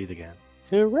 you can breathe again.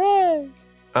 Hooray!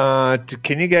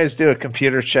 Can you guys do a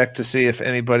computer check to see if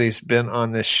anybody's been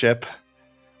on this ship?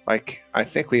 Like, I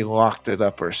think we locked it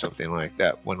up or something like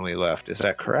that when we left. Is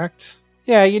that correct?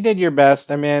 Yeah, you did your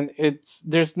best. I mean,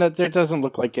 there doesn't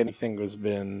look like anything has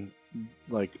been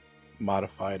like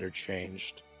modified or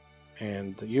changed.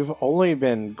 And you've only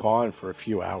been gone for a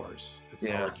few hours. It's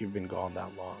not like you've been gone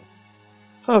that long.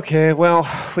 Okay, well,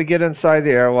 we get inside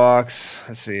the airlocks.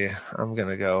 Let's see. I'm going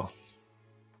to go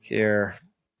here,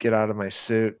 get out of my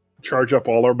suit. Charge up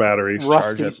all our batteries.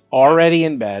 Rusty's already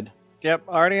in bed. Yep,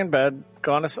 already in bed.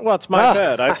 Gone to well, it's my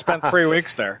bed. I spent 3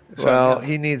 weeks there. So, well,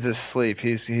 he needs his sleep.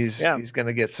 He's going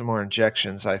to get some more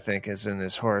injections, I think, is in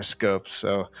his horoscope.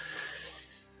 So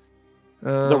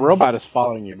the robot is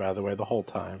following you, by the way, the whole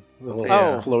time.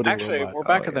 Floating actually, robot. we're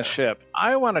back in the ship.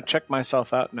 I want to check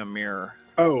myself out in a mirror.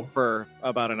 Oh, for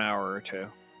about an hour or two.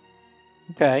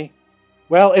 Okay.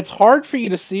 Well, it's hard for you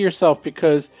to see yourself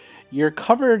because you're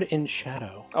covered in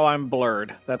shadow. Oh, I'm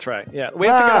blurred. That's right. Yeah, we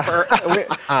have to get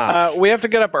up. We have to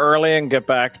get up early and get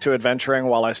back to adventuring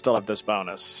while I still have this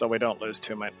bonus, so we don't lose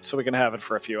too much. So we can have it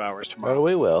for a few hours tomorrow. Oh,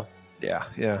 we will. Yeah.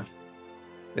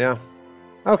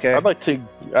 Okay. I'd like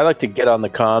to get on the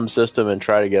comm system and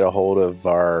try to get a hold of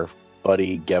our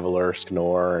buddy Geveler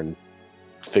Sknor and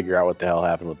figure out what the hell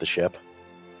happened with the ship.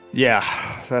 Yeah,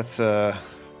 that's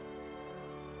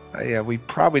we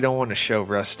probably don't want to show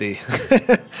Rusty.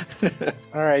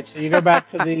 All right, so you go back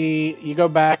to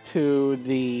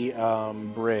the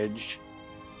bridge.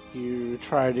 You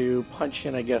try to punch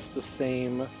in, I guess, the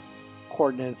same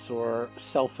coordinates or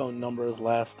cell phone number as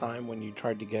last time when you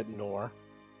tried to get Nor.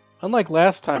 Unlike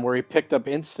last time where he picked up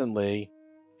instantly,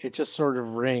 it just sort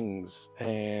of rings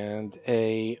and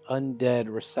a undead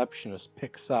receptionist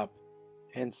picks up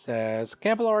and says,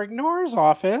 Geveler Ignor's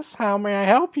office, how may I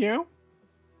help you?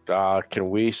 Can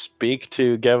we speak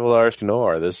to Geveler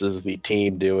Sknor? This is the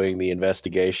team doing the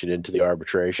investigation into the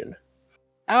arbitration.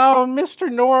 Oh,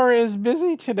 Mr. Nor is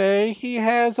busy today. He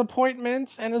has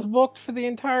appointments and is booked for the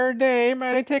entire day.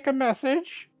 May I take a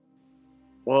message?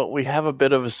 Well, we have a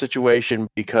bit of a situation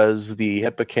because the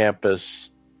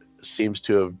hippocampus seems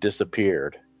to have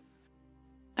disappeared.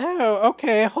 Oh,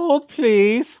 okay. Hold,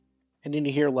 please. And then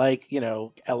you hear,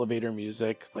 elevator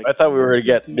music. Like, I thought we were going to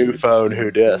get new phone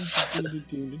Who Dis. I'm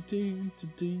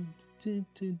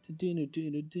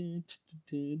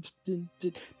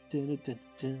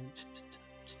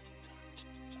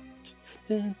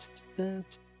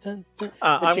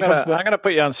gonna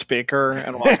put you on speaker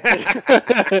and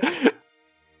watch.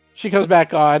 She comes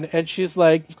back on and she's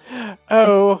like,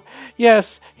 oh,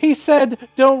 yes, he said,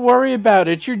 don't worry about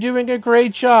it. You're doing a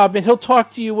great job and he'll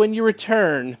talk to you when you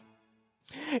return.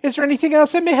 Is there anything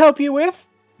else I may help you with?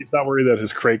 He's not worried that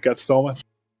his crate got stolen?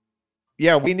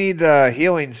 Yeah, we need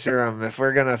healing serum if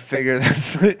we're going to figure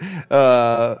this.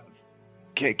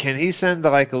 Can he send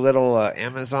a little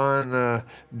Amazon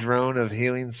drone of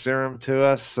healing serum to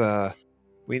us?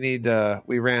 We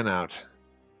ran out.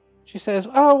 She says,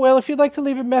 oh, well, if you'd like to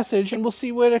leave a message and we'll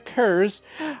see what occurs,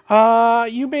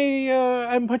 you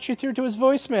may put you through to his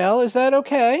voicemail. Is that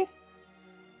okay?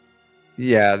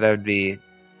 Yeah, that would be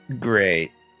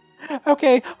great.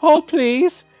 Okay, hold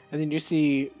please. And then you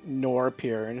see Nor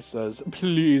appear and it says,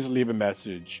 please leave a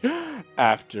message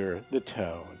after the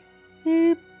tone.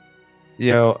 Beep.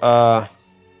 Yo,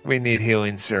 we need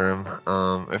healing serum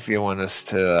if you want us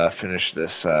to finish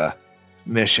this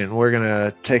mission. We're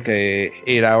gonna take a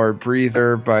 8-hour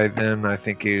breather. By then I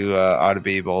think you ought to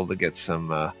be able to get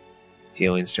some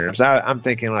healing serums. I'm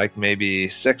thinking maybe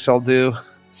 6 will do.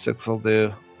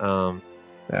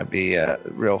 That'd be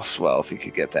real swell if you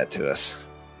could get that to us.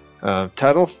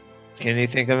 Tuttle, can you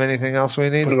think of anything else we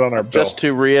need? Put it on our bill. Just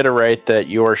to reiterate that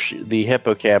the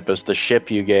hippocampus, the ship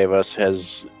you gave us,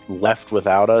 has left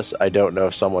without us. I don't know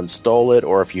if someone stole it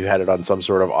or if you had it on some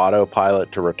sort of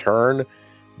autopilot to return,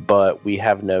 but we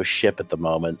have no ship at the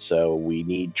moment, so we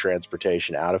need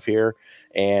transportation out of here.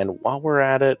 And while we're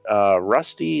at it,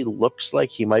 Rusty looks like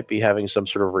he might be having some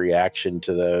sort of reaction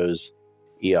to those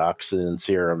Eoxin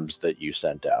serums that you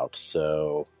sent out.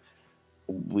 So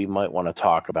we might want to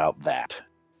talk about that.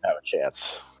 Have a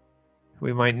chance.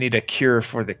 We might need a cure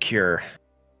for the cure.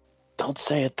 Don't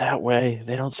say it that way.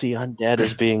 They don't see undead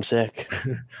as being sick.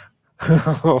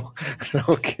 Oh,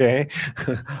 okay.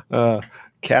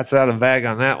 Cat's out of bag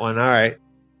on that one. All right.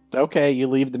 Okay, you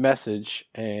leave the message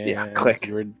and click.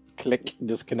 You're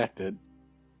disconnected.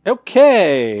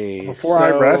 Okay. Before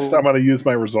I rest, I'm going to use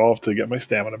my resolve to get my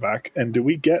stamina back. And do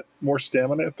we get more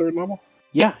stamina at 3rd level?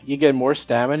 Yeah, you get more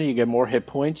stamina, you get more hit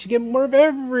points, you get more of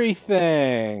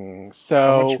everything. How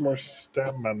So much more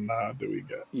stamina do we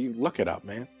get? you look it up,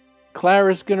 man.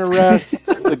 Clara's gonna rest.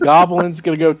 The goblin's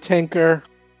gonna go tinker.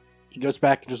 He goes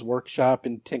back to his workshop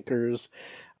and tinkers.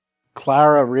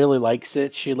 Clara really likes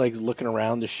it. She likes looking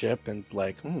around the ship and is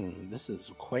like, this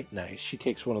is quite nice. She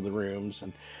takes one of the rooms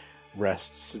and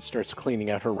rests and starts cleaning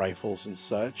out her rifles and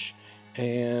such.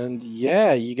 And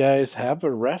yeah, you guys have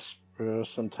a rest,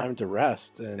 some time to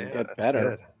rest and get that's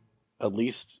better. good. At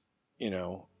least,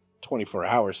 24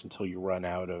 hours until you run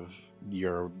out of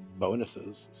your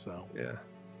bonuses. So Yeah.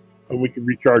 And we can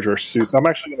recharge our suits. I'm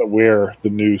actually going to wear the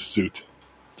new suit,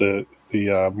 the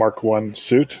Mark 1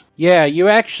 suit. yeah, you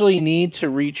actually need to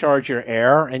recharge your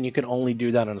air, and you can only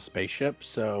do that on a spaceship.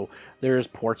 So there's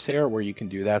ports here where you can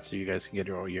do that, so you guys can get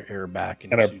all your air back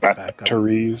and And your our suits back up.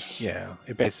 batteries. Yeah,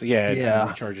 it basically it Yeah.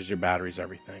 recharges your batteries,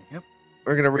 everything. Yep.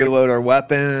 We're going to reload our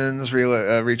weapons,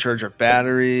 recharge our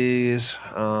batteries,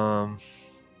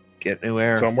 get new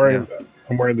air. So I'm wearing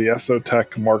the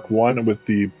Esotech Mark 1 with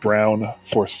the brown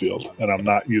force field, and I'm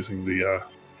not using the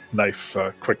knife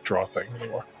quick draw thing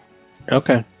anymore.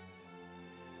 Okay.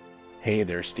 Hey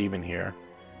there, Steven here.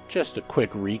 Just a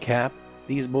quick recap.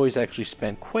 These boys actually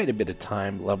spent quite a bit of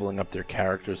time leveling up their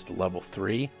characters to level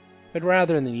 3, but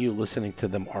rather than you listening to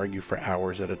them argue for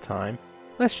hours at a time,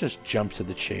 let's just jump to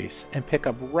the chase and pick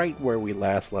up right where we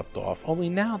last left off, only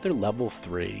now they're level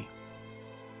 3.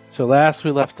 So last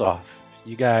we left off,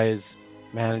 you guys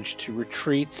managed to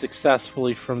retreat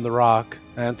successfully from the rock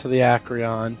and to the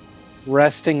Acreon,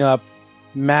 resting up,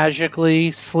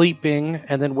 magically sleeping,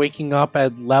 and then waking up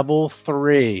at level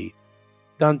 3.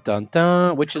 Dun dun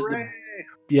dun, which is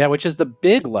the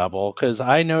big level, because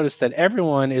I noticed that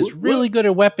everyone is really good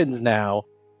at weapons now,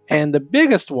 and the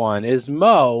biggest one is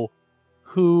Mo,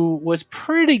 who was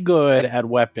pretty good at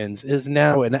weapons, is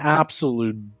now an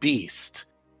absolute beast.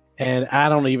 And I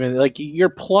don't even, your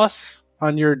plus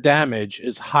on your damage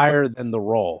is higher than the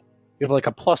roll. You have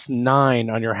a plus 9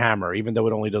 on your hammer, even though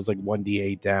it only does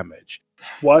 1d8 damage.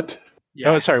 What?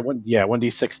 Yeah. Oh, sorry,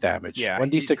 1d6 damage. Yeah.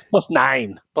 1d6 plus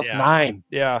 9. Plus 9.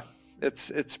 Yeah,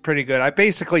 it's pretty good. I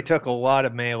basically took a lot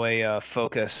of melee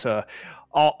focus,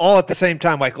 all at the same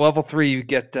time. Like level 3, you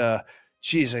get a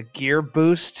gear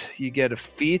boost, you get a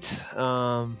feat,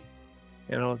 a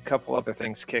couple other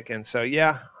things kick in. So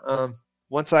yeah,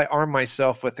 once I arm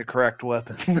myself with the correct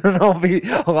weapon, then I'll be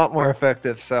a lot more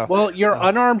effective. So Well, your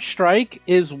unarmed strike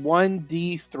is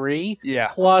 1d3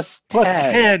 plus 10. plus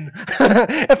 10.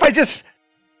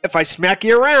 If I smack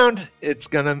you around,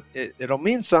 it'll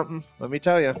mean something. Let me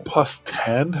tell you. Plus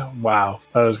 10? Wow.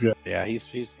 That was good. Yeah,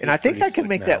 he's And I think pretty I can sick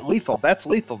make now. that lethal. That's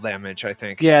lethal damage, I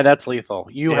think. Yeah, that's lethal.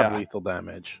 You have Yeah. lethal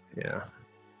damage. Yeah.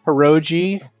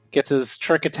 Hiroji gets his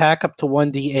trick attack up to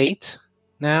 1d8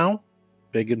 now.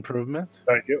 Big improvement.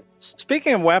 Thank you.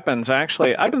 Speaking of weapons,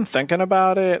 actually, I've been thinking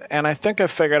about it, and I think I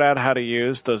figured out how to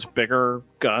use those bigger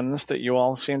guns that you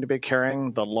all seem to be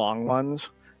carrying, the long ones.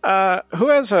 Who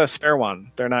has a spare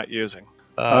one they're not using?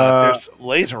 There's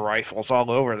laser rifles all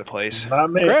over the place.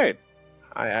 Not me. Great.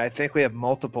 I think we have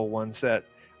multiple ones that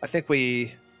I think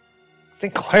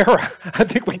Clara. I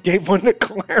think we gave one to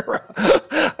Clara.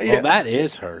 Well, that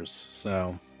is hers.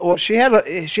 So Well, she had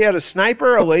a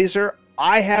sniper, a laser.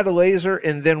 I had a laser,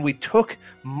 and then we took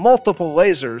multiple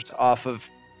lasers off of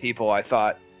people. I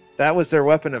thought that was their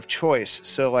weapon of choice.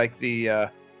 So, the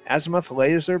Azimuth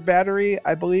laser battery,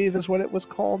 I believe, is what it was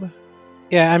called.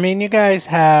 yeah, I mean, you guys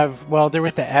have there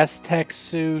was the S-Tech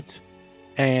suit,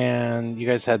 and you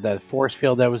guys had that force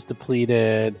field that was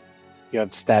depleted. You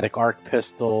have static arc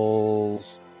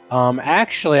pistols.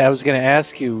 Actually, I was going to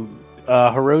ask you,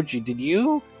 Hiroji, did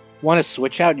you want to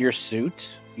switch out your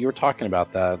suit? You were talking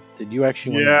about that. Did you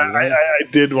actually want to do that?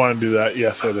 I did want to do that.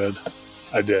 Yes, I did.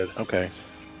 I did. Okay.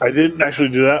 I didn't actually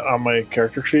do that on my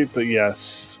character sheet, but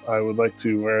yes, I would like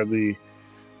to wear the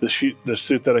suit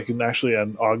that I can actually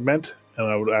augment, and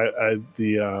I would add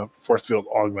the force field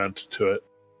augment to it.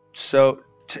 So,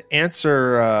 to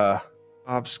answer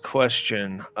Bob's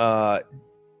question, I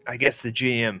I guess the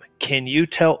GM, can you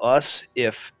tell us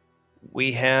if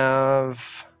we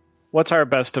have... What's our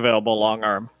best available long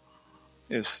arm?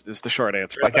 Is the short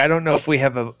answer. Like, I don't know if we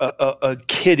have a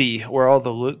kitty where all the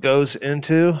loot goes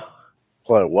into.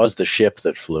 Well, it was the ship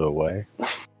that flew away.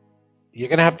 You're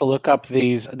going to have to look up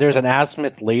these. There's an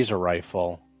azimuth laser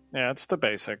rifle. Yeah, it's the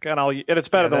basic, and it's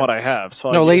better than what I have. So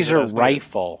No, I'll use it laser as needed.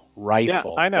 rifle.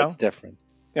 Rifle. Yeah, I know. That's different.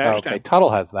 Yeah, I understand. Okay,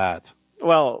 Tuttle has that.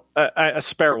 Well, a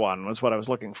spare one was what I was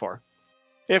looking for.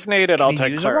 If needed, I'll he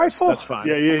take use a Claris. rifle? That's fine.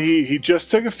 Yeah, he just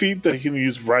took a feat that he can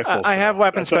use rifles. I have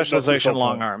weapon That's the specialization whole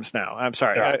long point. arms now. I'm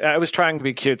sorry. Yeah. I was trying to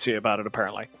be cutesy about it,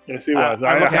 apparently. Yes, he was.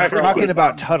 I'm looking Yeah, for we're talking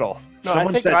about Tuttle. No, Someone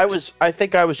I think said, I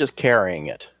think I was just carrying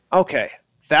it, okay,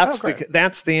 that's great.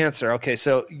 that's the answer. Okay,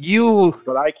 so you...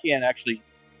 but I can't actually.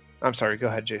 I'm sorry, go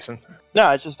ahead, Jason.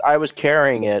 No, it's just I was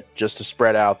carrying it just to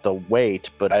spread out the weight,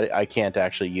 but I can't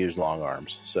actually use long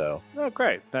arms. So Oh,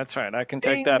 great. That's right. I can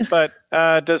take Ding. that.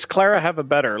 But does Clara have a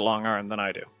better long arm than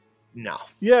I do? No.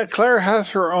 Yeah, Claire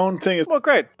has her own thing. Well,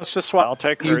 great. Let's just swap. I'll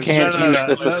take You hers. can't no, use no,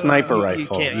 that's no, a sniper no,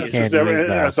 rifle. can't You use can't It's use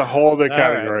that. a whole other All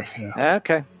category. Yeah.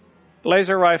 Okay.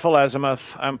 Laser rifle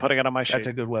azimuth. I'm putting it on my sheet. That's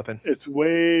a good weapon. It's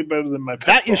way better than my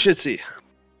pistol. That you should see.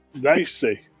 That you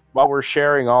see. while we're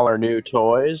sharing all our new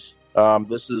toys,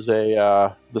 this is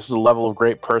a level of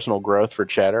great personal growth for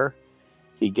Cheddar.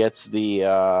 He gets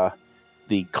the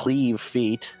cleave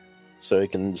feat, so he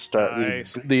can start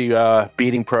Nice. the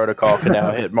beating protocol can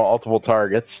now hit multiple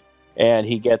targets, and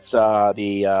he gets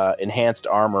the enhanced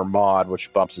armor mod,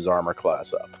 which bumps his armor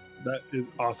class up. That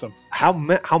is awesome. How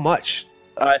much?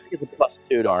 I think it's a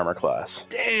 +2 to armor class.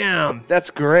 Damn, that's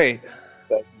great.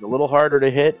 So it's a little harder to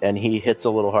hit, and he hits a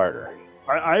little harder.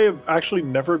 I have actually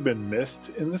never been missed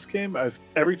in this game.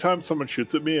 Every time someone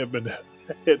shoots at me, I've been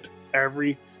hit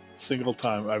every single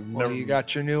time. I've Well, never. you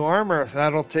got your new armor.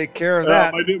 That'll take care of No,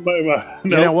 that. You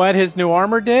know what his new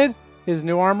armor did? His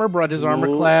new armor brought his armor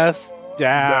Ooh. class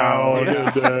Down.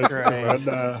 down.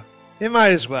 Right. It might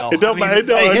as well. It don't ma- it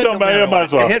don't- I it hit don't no matter, matter it might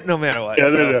as well. what. It hit no matter what. Yeah,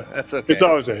 so no. that's okay. It's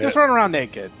always a hit. Just run around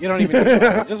naked. You don't even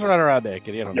just run around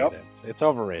naked. You don't Yep. need it. It's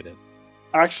overrated.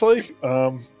 Actually,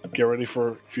 get ready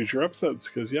for future episodes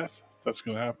because yes, that's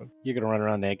going to happen. You're gonna run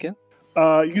around naked?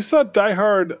 You saw Die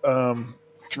Hard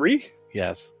 3?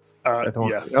 Yes. Is that the one?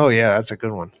 Yes. Oh yeah, that's a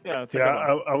good one. Yeah, it's a Yeah,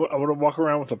 good one. I want to walk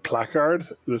around with a placard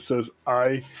that says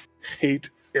 "I hate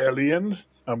aliens."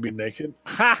 I'll be naked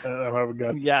Ha! and I'll have a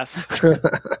gun. Yes.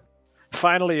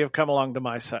 Finally, you've come along to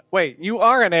my side. Wait, you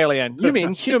are an alien. You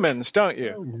mean humans, don't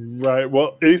you? Right.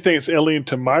 Well, anything that's alien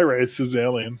to my race is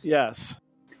alien. Yes.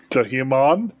 To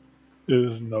human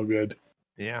is no good.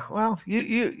 Yeah. Well,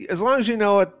 you as long as you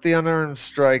know what the unarmed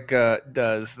strike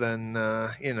does, then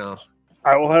you know.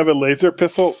 I will have a laser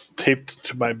pistol taped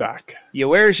to my back. You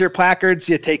wears your placards,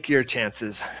 you take your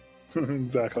chances.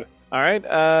 Exactly. All right.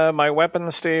 My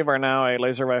weapons, Steve, are now a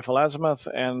laser rifle azimuth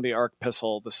and the arc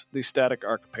pistol, the static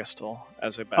arc pistol,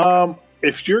 as a backup.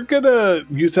 If you're gonna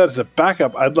use that as a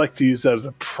backup, I'd like to use that as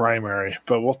a primary,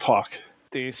 but we'll talk.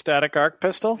 The static arc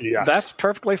pistol? Yes. That's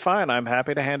perfectly fine. I'm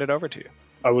happy to hand it over to you.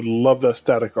 I would love that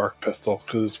static arc pistol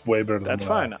because it's way better than That's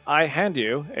mine. fine. I hand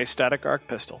you a static arc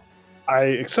pistol. I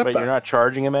accept But that. you're not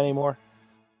charging him anymore?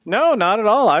 No, not at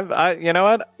all. You know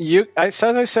what? As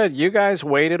I said, you guys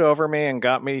waited over me and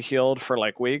got me healed for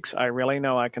like weeks. I really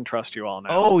know I can trust you all now.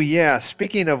 Oh yeah.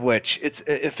 Speaking of which,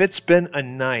 if it's been a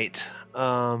night,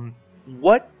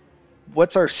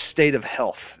 what's our state of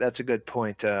health? That's a good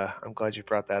point. I'm glad you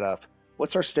brought that up.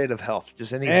 What's our state of health?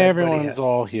 Does anybody Everyone's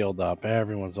all healed up.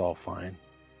 Everyone's all fine.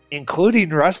 including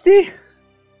Rusty?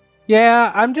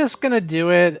 Yeah, I'm just gonna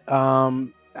do it.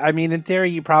 I mean, in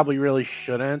theory, you probably really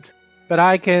shouldn't, but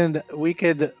we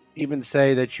could even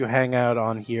say that you hang out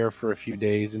on here for a few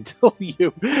days until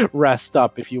you rest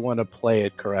up if you want to play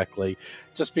it correctly.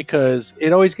 Just because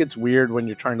it always gets weird when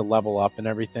you're trying to level up and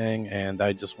everything, and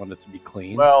I just want it to be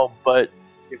clean. Well, but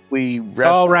if we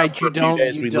rest Oh, right, for you a few don't-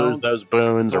 days, you we don't- lose those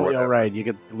boons or Oh, whatever. yeah, right, you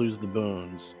could lose the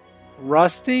boons.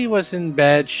 Rusty was in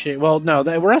bad shape. Well, no,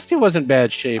 Rusty was in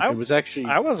bad shape. It was actually.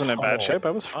 I wasn't in bad Oh. shape. I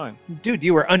was fine. Dude,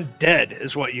 you were undead,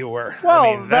 is what you were. Well,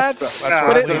 I mean, that's what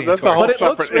but I'm it- leaning that's a toward. whole But it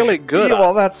looks separate really issue. good. Yeah,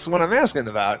 well, that's what I'm asking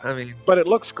about. I mean, But it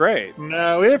looks great.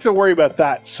 No, we don't have to worry about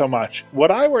that so much.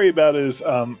 What I worry about is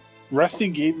Rusty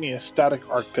gave me a static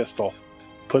arc pistol.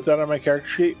 Put that on my character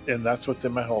sheet, and that's what's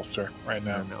in my holster right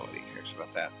now. nobody cares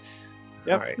about that.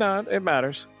 Yep. All right. No, it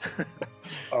matters.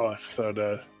 Oh, it so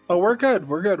does. Oh, we're good.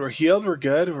 We're good. We're healed. We're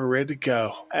good. We're ready to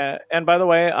go. And by the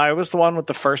way, I was the one with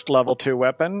the first level 2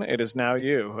 weapon. It is now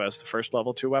you who has the first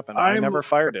level 2 weapon. I I'm- never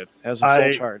fired it as a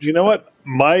full charge. You know what?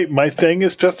 My thing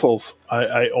is pistols.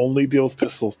 I only deal with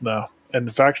pistols now. And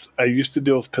in fact, I used to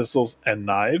deal with pistols and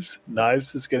knives.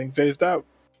 Knives is getting phased out.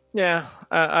 Yeah,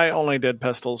 I only did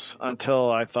pistols until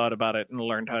I thought about it and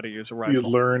learned how to use a rifle. You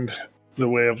learned the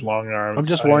way of long arms. I'm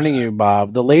just warning you,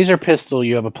 Bob. The laser pistol,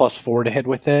 you have a +4 to hit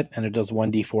with it, and it does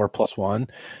 1d4 +1.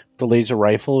 The laser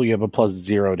rifle, you have a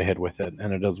 +0 to hit with it,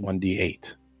 and it does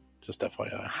 1d8. Just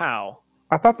FYI. How?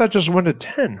 I thought that just went to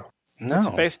 10. No, It's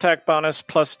a base attack bonus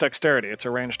plus dexterity. It's a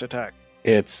ranged attack.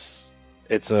 it's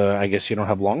a. I guess you don't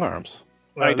have long arms.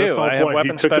 I That's do. the whole I have point. He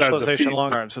weapon took it as a specialization feat.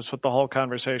 long arms. That's what the whole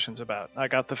conversation's about. I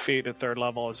got the feat at 3rd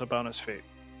level as a bonus feat.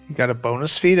 You got a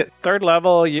bonus feat at 3rd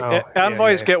level, yeah,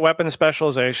 envoys yeah. get weapon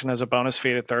specialization as a bonus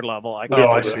feat at 3rd level. I We can't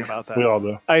all do do. anything about that. We all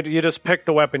do. You just pick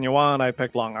the weapon you want. I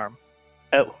picked long arm.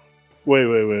 Oh,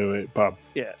 Wait, Bob.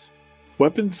 Yes.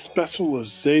 Weapon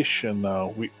specialization,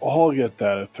 though, we all get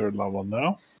that at 3rd level.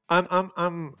 No, I'm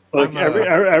like I'm every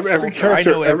soldier. character. I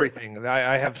know everything.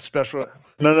 I have special.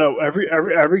 No.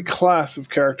 Every class of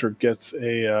character gets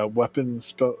a weapon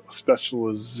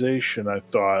specialization. I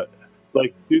thought,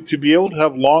 like to be able to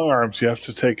have long arms, you have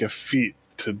to take a feat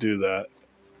to do that,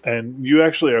 and you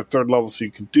actually are 3rd level, so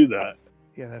you can do that.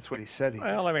 Yeah, that's what he said. He did.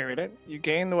 Well, let me read it. You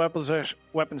gain the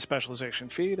weapon specialization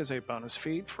feat as a bonus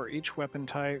feat for each weapon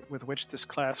type with which this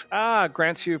class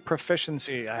grants you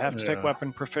proficiency. I have to take Yeah.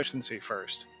 weapon proficiency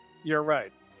first. You're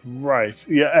right. Right.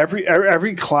 Yeah.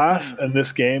 Every class in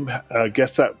this game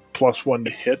gets that +1 to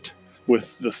hit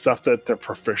with the stuff that they're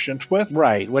proficient with.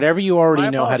 Right. Whatever you already My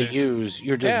know how to apologies. use,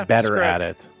 you're just Yeah, better screw it. at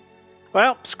it.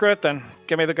 Well, screw it then.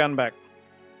 Give me the gun back.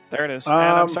 There it is. Man,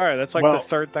 I'm sorry. That's like well- the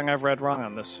 3rd thing I've read wrong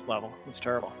on this level. It's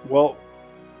terrible. Well,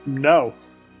 no.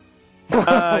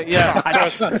 Yeah,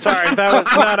 Chris, sorry. That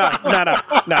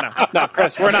was no,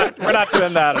 Chris. We're not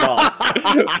doing that at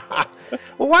all.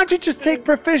 Well, why don't you just take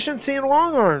proficiency in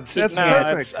long arms? That's No,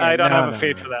 perfect. I don't No, have a no,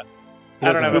 feat no. for that. He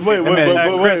I don't doesn't have a Wait, feat. wait, for wait,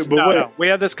 that. wait, Chris, but no, wait. no. We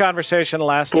had this conversation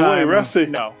last But wait, time. Rusty.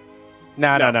 No. No.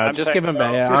 I'm Just saying- give him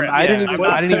back. no, I didn't I'm even.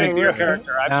 not I didn't saying even. your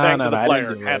character. I'm No, saying no, to the I didn't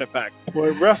player. do Hand it. it back.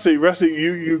 Well, Rusty,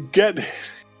 you get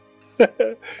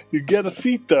you get a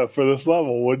feat though for this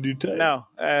level. What did you take? No,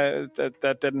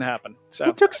 that didn't happen. He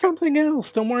So took something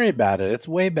else. Don't worry about it. It's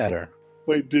way better.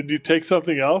 Wait, did you take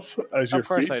something else as your of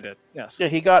course feat? I did. Yes, yeah,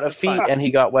 he got a That's feat fine. and he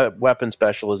got weapon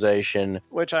specialization.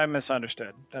 which I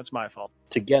misunderstood. That's my fault.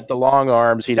 To get the long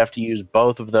arms, he'd have to use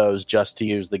both of those just to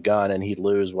use the gun, and he'd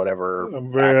lose whatever.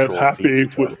 I'm very actual unhappy feat he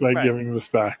got. with my Right. giving this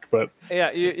back, but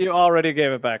Yeah, you already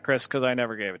gave it back, Chris, because I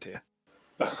never gave it to you.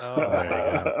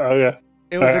 okay,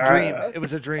 It was a dream. It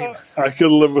was a dream. I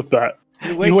could live with that.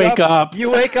 You wake up.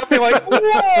 You wake up. You're like,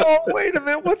 whoa! Wait a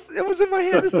minute. It was in my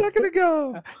hand a second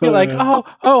ago. You're like,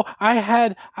 oh, I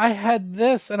had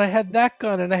this, and I had that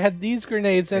gun, and I had these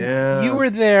grenades, and Yeah. you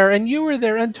were there,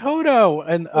 and Toto,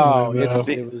 and Oh, no.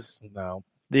 it was no.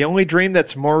 The only dream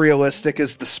that's more realistic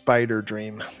is the spider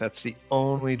dream. That's the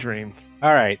only dream.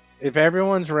 All right, if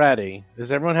everyone's ready,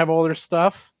 does everyone have all their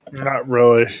stuff? Not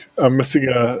really. I'm missing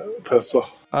a pistol.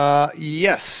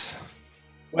 Yes.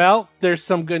 Well, there's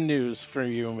some good news for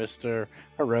you, Mr.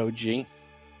 Hiroji.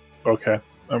 Okay,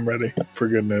 I'm ready for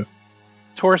good news.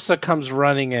 Torsa comes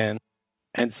running in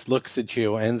and looks at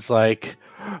you and is like,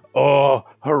 "Oh,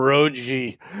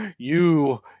 Hiroji,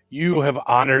 you have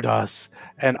honored us,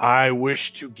 and I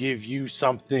wish to give you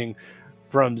something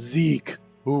from Zeke,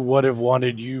 who would have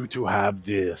wanted you to have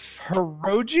this."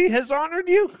 Hiroji has honored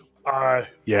you?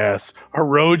 Yes,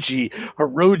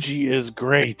 Hiroji is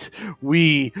great.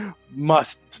 We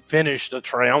must finish the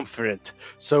triumvirate,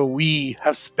 so we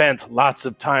have spent lots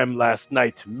of time last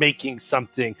night making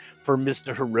something for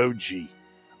Mr. Hiroji.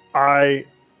 I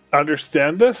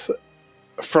understand this.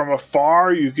 From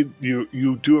afar, you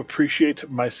do appreciate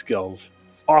my skills.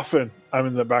 Often, I'm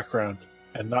in the background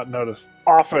and not noticed.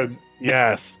 Often,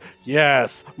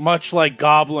 Yes, much like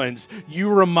goblins, you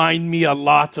remind me a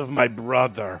lot of my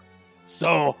brother.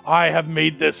 So I have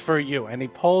made this for you. And he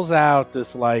pulls out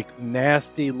this like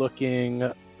nasty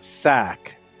looking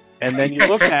sack. And then you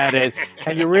look at it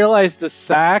and you realize the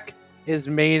sack is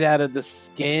made out of the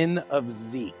skin of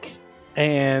Zeke.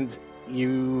 And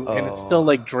it's still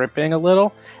like dripping a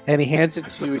little. And he hands it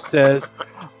to you. He says,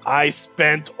 "I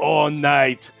spent all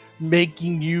night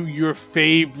making you your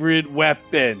favorite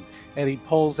weapon." And he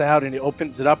pulls out and he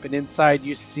opens it up, and inside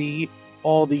you see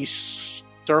all these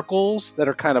circles that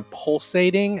are kind of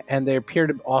pulsating, and they appear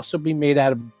to also be made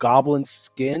out of goblin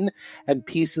skin and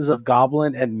pieces of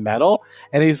goblin and metal.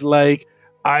 And he's like,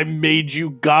 "I made you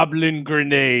goblin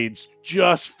grenades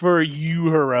just for you,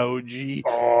 Hiroji.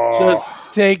 Just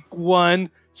take one,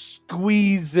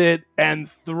 squeeze it, and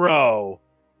throw."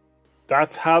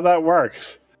 that's how that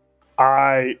works.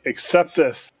 I accept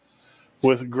this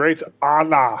with great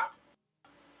honor.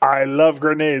 I love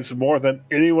grenades more than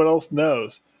anyone else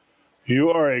knows. You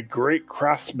are a great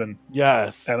craftsman,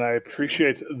 Yes. and I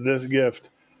appreciate this gift.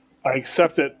 I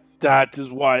accept it. That is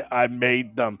why I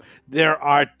made them. There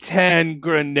are 10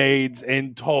 grenades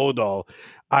in total.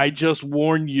 I just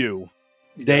warn you,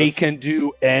 they Yes. can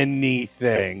do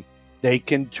anything. They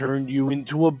can turn you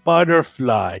into a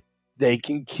butterfly. They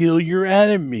can kill your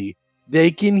enemy.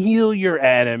 They can heal your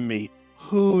enemy.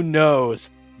 Who knows?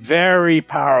 Very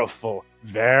powerful,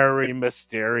 very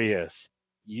mysterious.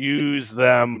 Use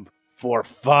them for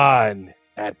fun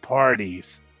at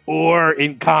parties or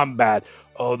in combat.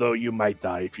 Although you might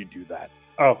die if you do that.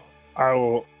 Oh, I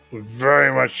will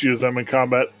very much use them in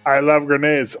combat. I love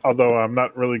grenades, although I'm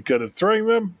not really good at throwing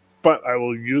them, but I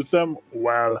will use them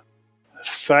well.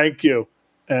 Thank you.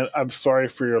 And I'm sorry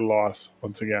for your loss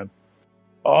once again.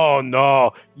 Oh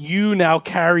no, you now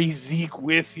carry Zeke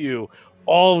with you.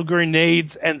 All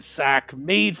grenades and sack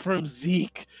made from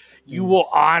Zeke. You will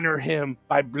honor him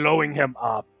by blowing him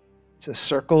up. It's a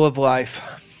circle of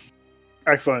life.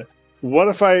 Excellent. What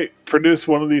if I produce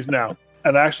one of these now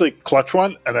and I actually clutch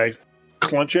one and I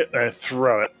clench it and I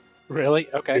throw it? Really?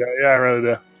 Okay. Yeah, I really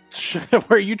do.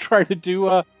 Where you try to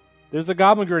do there's a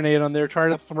goblin grenade on there, try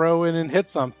to throw it and hit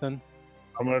something.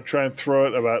 I'm going to try and throw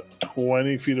it about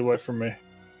 20 feet away from me.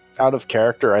 Out of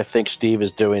character, I think Steve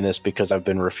is doing this because I've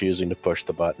been refusing to push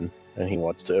the button, and he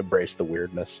wants to embrace the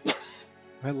weirdness.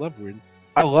 I love weird.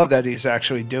 I love that he's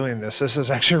actually doing this. This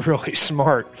is actually really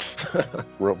smart.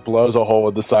 Blows a hole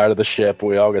in the side of the ship.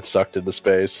 We all get sucked into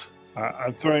space.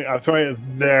 I'm throwing it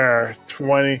there.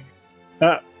 20.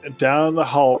 Down the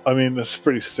hull. I mean, this is a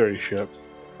pretty sturdy ship.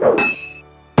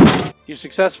 You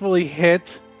successfully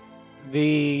hit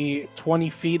the 20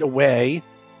 feet away.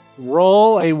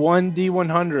 Roll a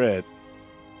 1d100.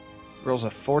 Rolls a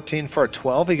 14 for a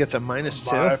 12. He gets a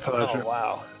 -2. My pleasure. Oh,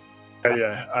 wow.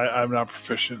 Yeah, I'm not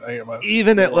proficient. I get my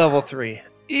Even at level 3.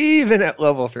 Even at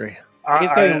level 3.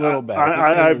 He's getting a little better. He's I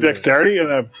getting have a little dexterity and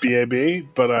a BAB,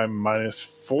 but I'm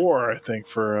 -4, I think,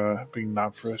 for being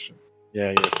not proficient.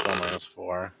 Yeah, you're still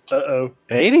 -4. Uh-oh.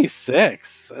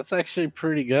 86. That's actually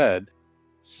pretty good.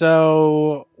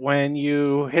 So when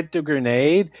you hit the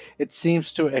grenade, it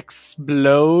seems to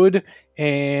explode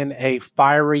in a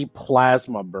fiery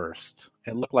plasma burst.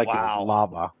 It looked like it was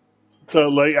lava. So,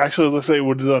 like, actually, it looks like it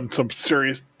would have done some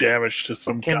serious damage to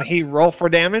some Can he roll for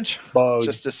damage? bug.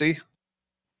 Just to see?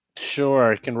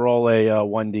 Sure, it can roll a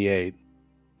 1d8.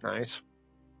 Nice.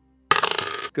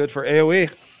 Good for AoE.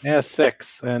 Yeah,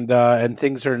 6, and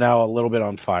things are now a little bit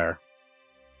on fire.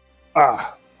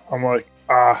 I'm like,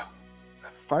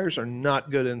 Fires are not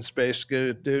good in space,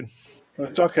 good dude.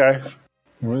 it's okay.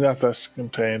 We got this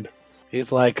contained. He's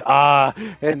like,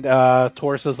 and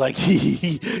Torso's like,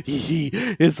 he.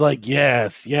 It's like,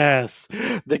 yes,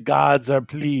 the gods are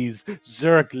pleased.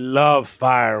 Zerk love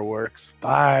fireworks.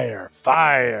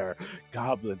 Fire.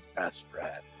 Goblin's best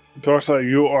friend. Torso,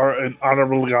 you are an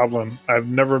honorable goblin. I've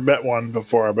never met one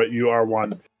before, but you are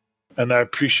one. And I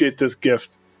appreciate this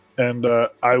gift. And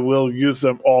I will use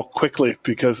them all quickly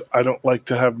because I don't like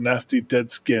to have nasty dead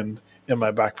skin in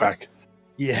my backpack.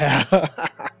 Yeah.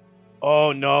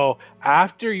 Oh no,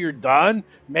 after you're done,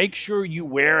 make sure you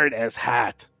wear it as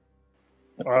hat.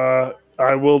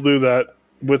 I will do that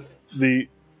with the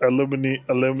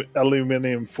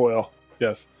aluminum foil.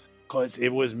 Yes. Because it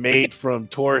was made from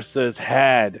Torsa's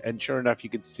head. And sure enough, you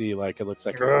can see, like, it looks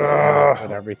like it's a Ugh. scalp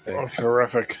and everything. Oh,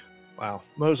 terrific. Wow.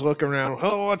 Mo's looking around.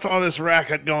 Oh, what's all this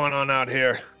racket going on out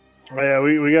here? Oh, yeah,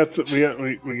 we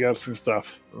got some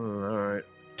stuff. All right.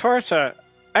 Torsa,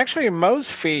 actually,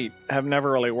 Mo's feet have never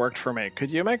really worked for me. Could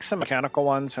you make some mechanical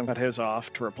ones and cut his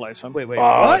off to replace them? Wait,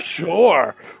 What?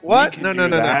 Sure. What? We can No,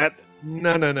 do that.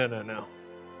 No.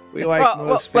 We like Well,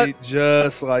 Mo's feet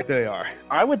just like they are.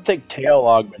 I would think tail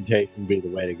augmentation would be the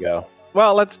way to go.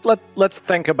 Well, let's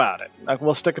think about it.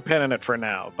 We'll stick a pin in it for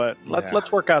now, but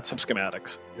let's work out some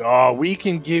schematics. Oh, we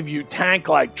can give you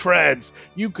tank-like treads.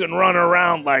 You can run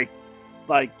around like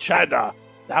cheddar.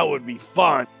 That would be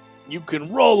fun. You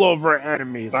can roll over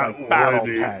enemies That like battle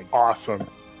would be tag. awesome.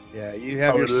 Yeah, you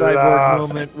have I your would cyborg love-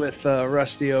 moment with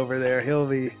Rusty over there.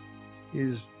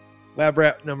 He's lab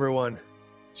rat number 1.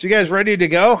 So you guys ready to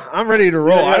go? I'm ready to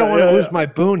roll. Yeah, I don't want to yeah. lose my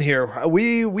boon here.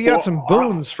 We got Well, some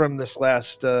boons from this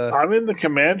last. I'm in the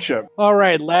command ship. All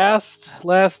right, last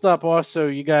up. Also,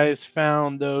 you guys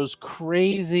found those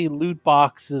crazy loot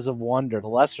boxes of wonder, the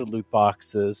lesser loot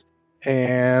boxes,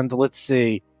 and let's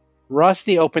see.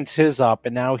 Rusty opens his up,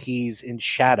 and now he's in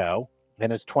shadow,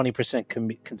 and it's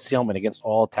 20% concealment against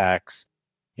all attacks.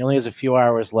 He only has a few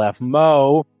hours left.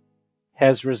 Mo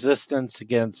has resistance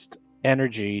against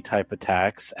energy type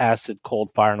attacks, acid,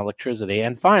 cold, fire, and electricity.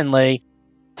 And finally,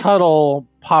 Tuttle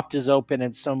popped his open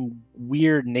and some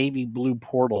weird navy blue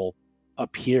portal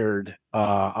appeared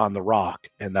on the rock,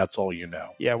 and that's all you know.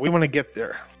 Yeah, we want to get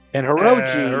there. And Hiroji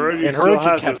still Hiroji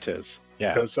has kept his.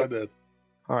 Yeah. Yes, I did.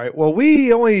 All right. Well,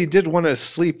 we only did want to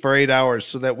sleep for 8 hours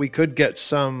so that we could get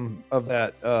some of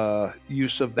that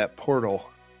use of that portal.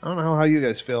 I don't know how you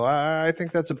guys feel. I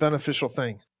think that's a beneficial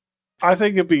thing. I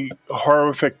think it'd be a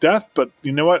horrific death, but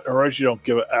you know what? Hiroji don't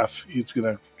give a F. He's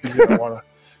gonna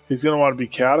want to be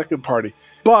chaotic and party.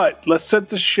 But let's set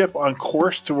the ship on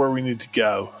course to where we need to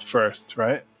go first,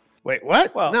 right? Wait,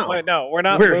 what? Well, no, wait, no, we're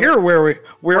not. We're here where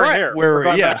we're at. here. Where We're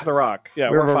going yeah, back to the rock. Yeah,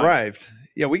 we've we're fine. arrived.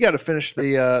 Yeah, we got to finish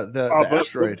the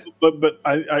asteroid. But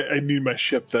I need my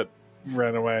ship that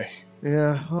ran away.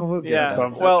 Yeah, well, we'll get Yeah.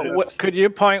 that. Well, could you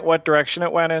point what direction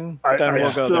it went in? Then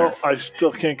we'll go there. I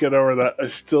still can't get over that. I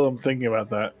still am thinking about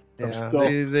that. Yeah, I'm still.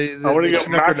 they I want to get snookered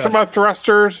maximum us.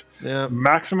 thrusters. Yeah,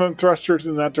 Maximum thrusters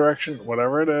in that direction.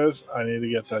 Whatever it is, I need to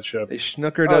get that ship. they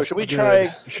snookered Oh, us. should we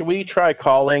good. try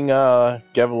calling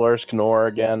Gevelorsk Nor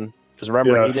again? Because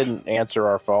remember, Yes. he didn't answer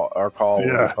our call when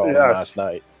we Yeah, called him yes. last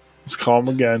night. Let's call him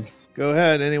again. Go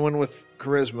ahead. Anyone with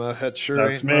charisma? That sure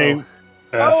That's ain't me. Mo.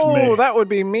 That's Oh, me. that would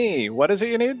be me. What is it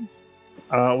you need?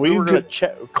 We were need going to. to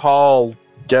call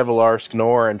Gevelorsk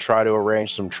Nor and try to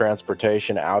arrange some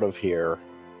transportation out of here.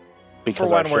 For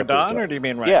Because our when we're ship is done, going. or do you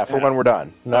mean right? Yeah, for when we're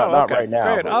done. Not okay. right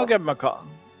now. Great. but- I'll give him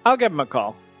a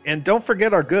call. And don't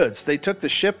forget our goods. They took the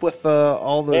ship with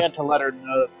all those. And to let her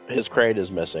know his crate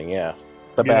is missing. Yeah,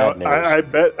 the You know, bad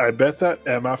news. I bet that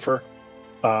MFer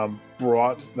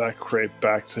brought that crate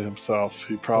back to himself.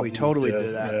 He probably totally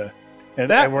did that. Yeah. And,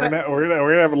 That- and we're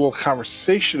gonna have a little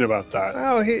conversation about that.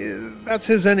 Oh, that's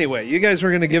his anyway. You guys were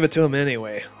going to give it to him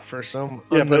anyway for some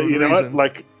Yeah, but unknown you know reason. what?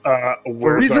 Like, For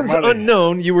where's reasons our money?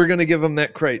 unknown, you were going to give him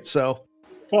that crate. So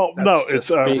Well, That's no, just it's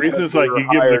because reasons we like were you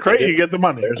give the hired crate, to you get the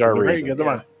money. There's our The crate, reason, you get the yeah.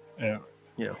 money. Yeah.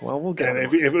 yeah, well, we'll get. And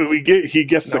the if he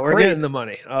gets no, the we're crate, getting the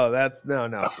money. Oh, that's no.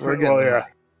 We're getting. well, the yeah. money.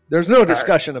 There's no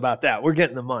discussion about that. We're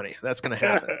getting the money. That's going to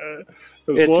happen.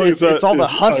 As long as that It's all the is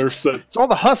husks. understood. It's all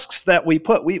the husks that we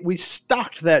put. We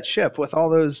stocked that ship with all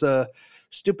those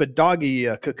stupid doggy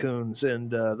cocoons,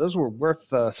 and those were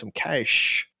worth some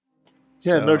cash.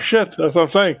 Yeah, So, no shit. That's what I'm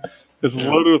saying. It's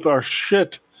loaded with our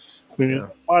shit. We need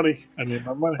money. I need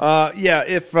my money. Yeah,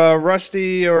 if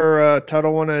Rusty or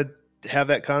Tuttle want to have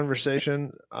that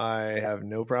conversation, I have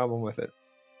no problem with it.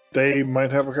 They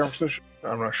might have a conversation.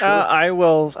 I'm not sure. I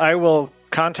will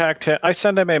contact him. I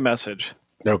send him a message.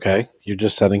 Okay. You're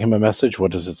just sending him a message?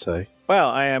 What does it say? Well,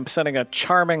 I am sending a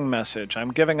charming message.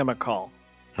 I'm giving him a call.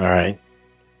 All right.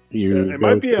 it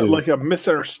might be like a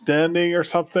misunderstanding or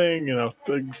something. You know,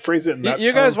 phrase it in that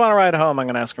You guys term. want to ride home? I'm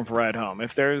going to ask him for a ride home.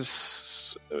 If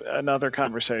there's another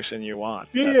conversation you want,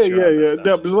 Yeah, that's your own yeah. business.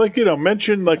 No, but like, you know,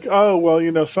 mention like, oh, well,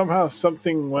 you know, somehow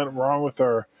something went wrong with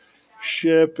our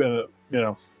ship, and you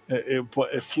know,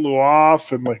 it flew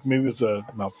off, and like maybe it's a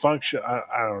malfunction.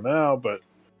 I don't know, but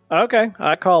Okay,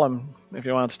 I call him if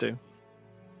he wants to.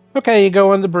 Okay, you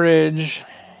go on the bridge.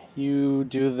 You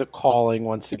do the calling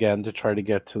once again to try to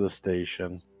get to the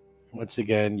station. Once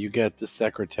again, you get the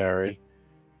secretary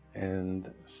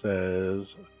and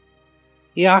says,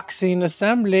 Eoxine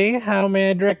Assembly, how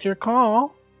may I direct your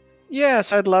call?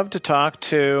 Yes, I'd love to talk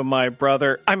to my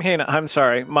brother. I'm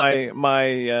sorry,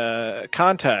 my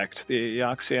contact, the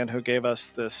Yoxian who gave us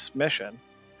this mission,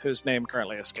 whose name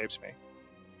currently escapes me.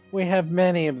 We have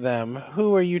many of them.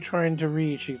 Who are you trying to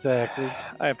reach exactly?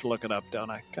 I have to look it up, don't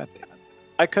I? God damn it.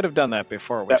 I could have done that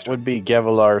before we That started. would be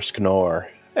Gevelorsk Nor.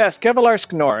 Yes,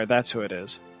 Gevelarsk Nor, that's who it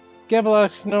is.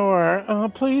 Gevelok Snore,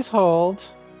 please hold.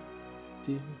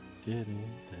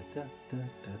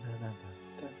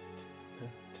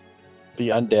 The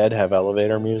undead have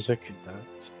elevator music.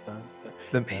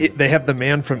 They have the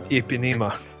man from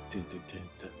Ipanema.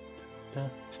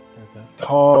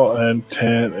 tall and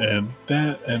tan and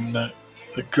that and that.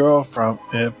 The girl from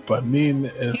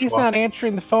Ipanema is. He's not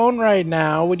answering the phone right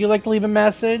now. Would you like to leave a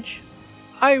message?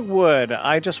 I would.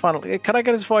 I just want to... Could I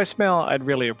get his voicemail? I'd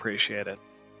really appreciate it.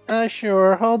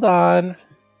 Sure. Hold on.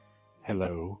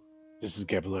 Hello. This is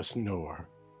Gevelok Snore.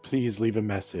 Please leave a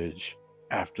message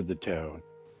after the tone.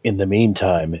 In the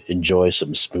meantime, enjoy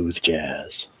some smooth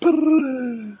jazz.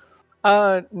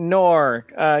 Nor,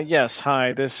 yes,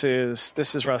 hi, this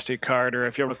is Rusty Carter.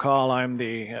 If you'll recall, I'm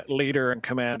the leader and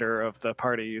commander of the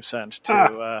party you sent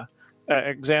to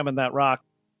examine that rock.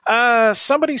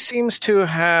 Somebody seems to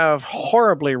have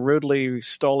horribly rudely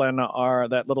stolen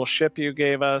that little ship you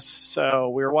gave us, so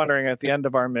we were wondering at the end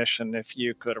of our mission if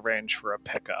you could arrange for a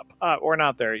pickup. We're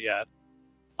not there yet.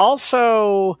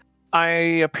 Also, I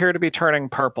appear to be turning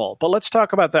purple, but let's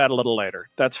talk about that a little later.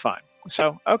 That's fine.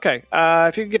 So, okay.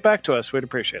 If you could get back to us, we'd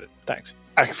appreciate it. Thanks.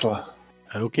 Excellent.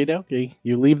 Okie dokie.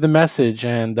 You leave the message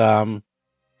and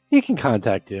he can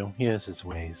contact you. He has his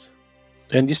ways.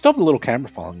 And you still have the little camera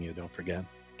following you, don't forget.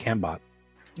 Cambot.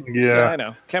 Yeah, I Yeah.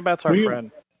 know. Cambat's our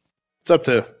friend. It's up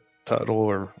to Tuttle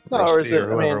or No, Rusty or or, is it- I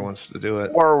whoever mean- wants to do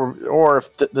it. Or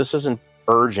if this isn't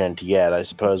urgent yet, I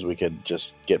suppose we could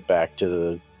just get back to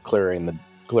the clearing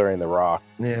the rock.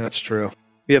 Yeah, that's true.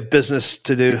 We have business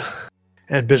to do,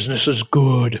 and business is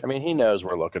good. I mean, he knows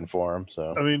we're looking for him.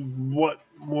 So I mean, what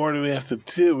more do we have to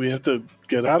do? We have to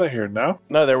get out of here now.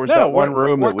 no, there was No, that one we're-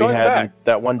 room we're that we going hadn't, back.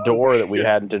 that one door that we shit.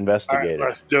 hadn't All right, investigated.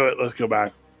 let's do it. Let's go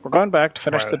back. We're going back to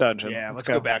finish All the right. dungeon. Yeah, let's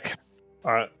go back.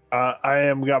 All right.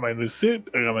 I got my new suit.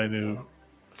 I got my new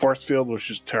force field,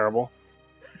 which is terrible.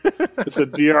 It's a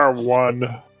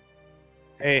DR1.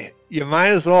 Hey, you might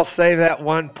as well save that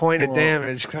 1 point of Well,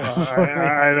 damage. 'cause-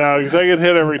 I know, because I get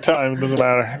hit every time. It doesn't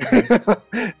matter.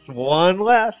 it's one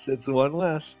less. It's one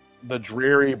less. The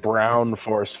dreary brown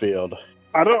force field.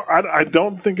 I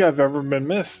don't think I've ever been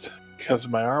missed because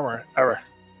of my armor ever.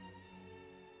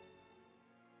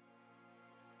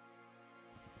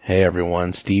 Hey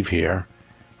everyone, Steve here.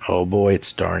 Oh boy, it's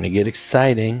starting to get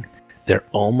exciting. They're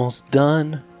almost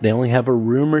done. They only have a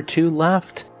room or two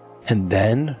left. And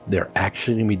then they're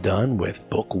actually going to be done with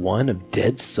Book 1 of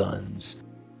Dead Sons.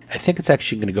 I think it's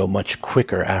actually going to go much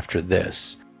quicker after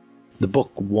this. The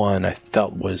Book 1 I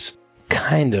felt was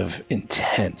kind of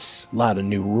intense. A lot of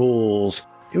new rules.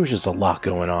 There was just a lot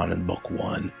going on in Book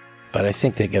 1. But I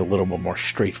think they get a little bit more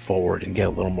straightforward and get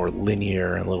a little more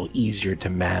linear and a little easier to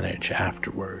manage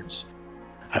afterwards.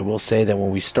 I will say that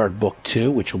when we start Book 2,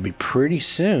 which will be pretty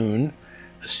soon,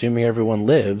 assuming everyone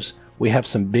lives, we have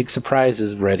some big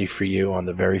surprises ready for you on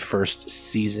the very first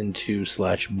Season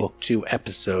 2/Book 2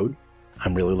 episode.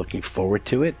 I'm really looking forward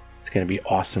to it. It's going to be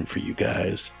awesome for you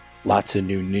guys. Lots of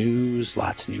new news,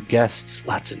 lots of new guests,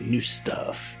 lots of new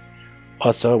stuff.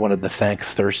 Also, I wanted to thank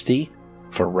Thirsty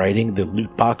for writing the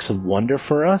Loot Box of Wonder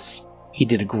for us. He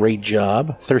did a great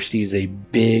job. Thirsty is a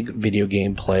big video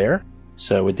game player,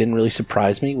 so it didn't really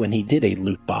surprise me when he did a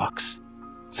loot box.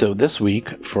 So this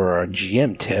week, for our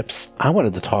GM tips, I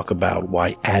wanted to talk about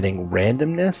why adding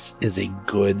randomness is a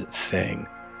good thing.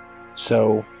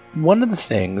 So, one of the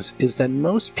things is that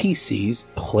most PCs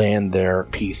plan their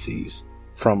PCs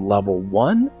from level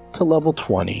 1 to level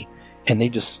 20, and they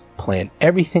just plan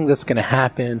everything that's going to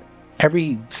happen,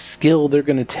 every skill they're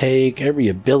going to take, every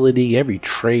ability, every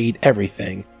trait,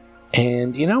 everything.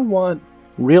 And you know what?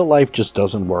 Real life just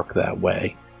doesn't work that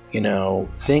way. You know,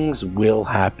 things will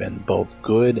happen, both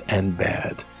good and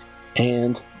bad.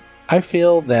 And I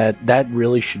feel that that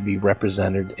really should be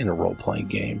represented in a role-playing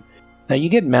game. Now, you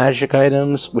get magic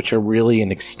items, which are really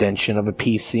an extension of a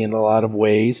PC in a lot of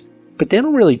ways, but they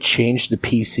don't really change the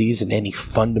PCs in any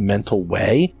fundamental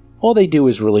way. All they do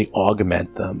is really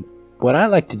augment them. What I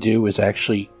like to do is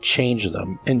actually change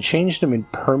them, and change them in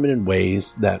permanent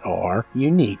ways that are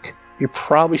unique. You're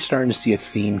probably starting to see a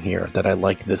theme here that I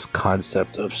like this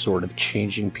concept of sort of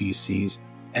changing PCs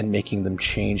and making them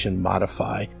change and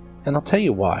modify. And I'll tell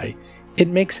you why. It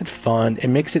makes it fun, it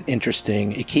makes it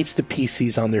interesting, it keeps the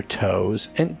PCs on their toes,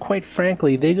 and quite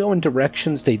frankly, they go in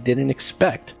directions they didn't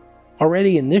expect.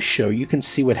 Already in this show, you can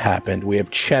see what happened. We have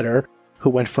Cheddar, who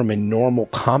went from a normal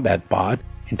combat bot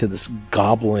into this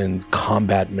goblin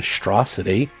combat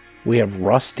monstrosity. We have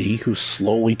Rusty, who's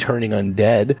slowly turning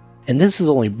undead. And this is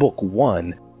only book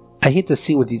 1. I hate to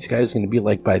see what these guys are going to be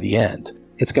like by the end.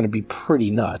 It's going to be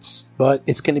pretty nuts, but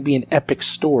it's going to be an epic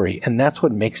story, and that's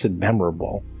what makes it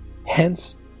memorable.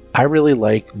 Hence, I really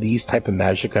like these type of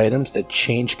magic items that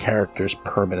change characters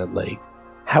permanently.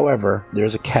 However,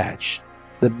 there's a catch.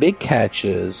 The big catch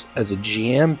is, as a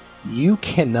GM, you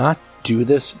cannot do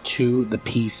this to the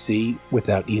PC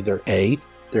without either A,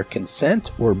 their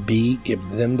consent, or B, give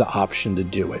them the option to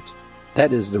do it.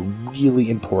 That is the really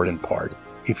important part.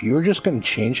 If you're just going to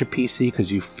change a PC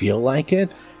because you feel like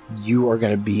it, you are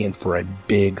going to be in for a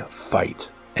big fight,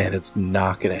 and it's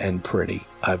not going to end pretty.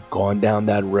 I've gone down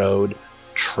that road.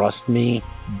 Trust me,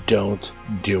 don't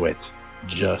do it.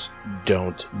 Just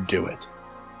don't do it.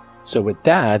 So with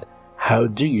that, how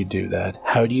do you do that?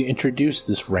 How do you introduce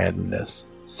this randomness?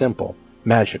 Simple.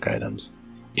 Magic items.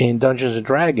 In Dungeons &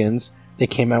 Dragons, they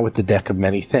came out with the Deck of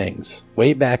Many Things.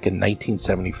 Way back in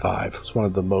 1975. It was one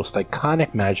of the most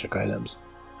iconic magic items.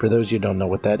 For those of you who don't know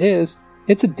what that is,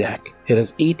 it's a deck. It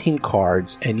has 18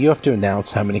 cards, and you have to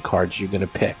announce how many cards you're going to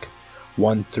pick.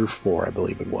 1 through 4, I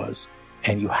believe it was.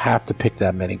 And you have to pick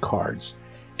that many cards.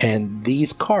 And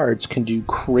these cards can do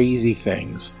crazy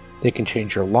things. They can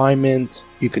change your alignment.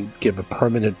 You can give a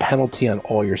permanent penalty on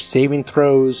all your saving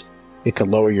throws. it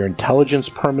can lower your intelligence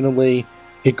permanently,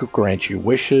 it could grant you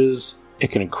wishes,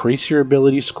 it can increase your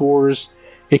ability scores,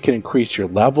 it can increase your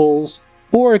levels,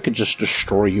 or it could just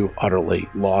destroy you utterly,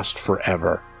 lost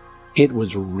forever. It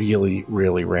was really,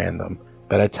 really random,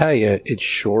 but I tell you, it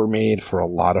sure made for a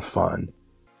lot of fun.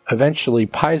 Eventually,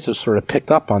 Paizo sort of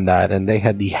picked up on that, and they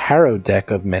had the Harrow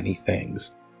deck of many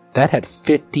things. That had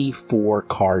 54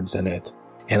 cards in it,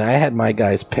 and I had my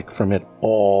guys pick from it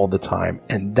all the time,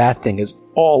 and that thing is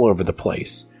all over the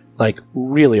place. Like,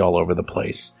 really all over the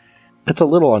place. It's a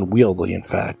little unwieldy, in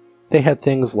fact. They had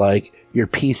things like your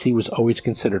PC was always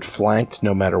considered flanked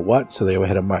no matter what, so they always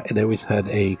had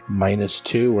a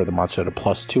 -2, or the monster had a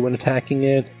 +2 when attacking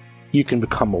it. You can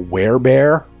become a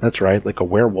werebear. That's right, like a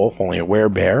werewolf, only a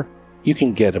werebear. You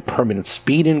can get a permanent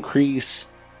speed increase.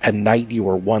 At night, you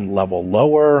are 1 level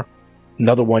lower.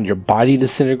 Another one, your body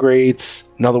disintegrates.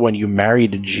 Another one, you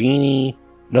married a genie.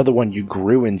 Another one, you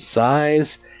grew in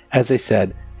size. As I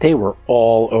said, they were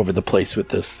all over the place with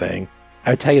this thing.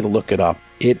 I would tell you to look it up.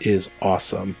 It is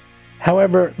awesome.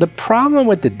 However, the problem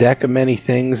with the deck of many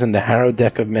things and the Harrow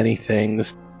deck of many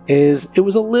things is it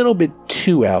was a little bit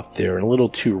too out there and a little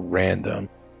too random.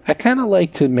 I kind of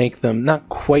like to make them not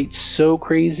quite so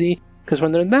crazy, because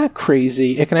when they're that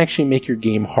crazy, it can actually make your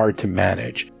game hard to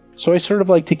manage. So I sort of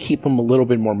like to keep them a little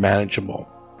bit more manageable.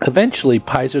 Eventually,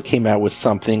 Paizo came out with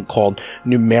something called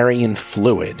Numerian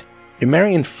Fluid.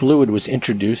 Numerian Fluid was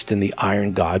introduced in the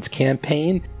Iron Gods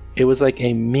campaign. It was like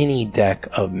a mini deck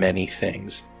of many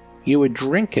things. You would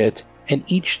drink it, and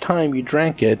each time you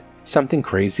drank it, something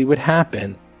crazy would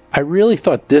happen. I really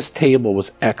thought this table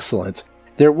was excellent.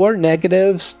 There were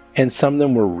negatives, and some of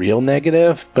them were real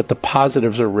negative, but the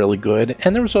positives are really good,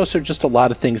 and there was also just a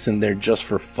lot of things in there just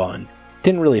for fun.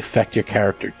 Didn't really affect your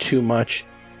character too much,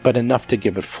 but enough to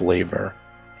give it flavor.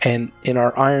 And in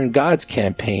our Iron Gods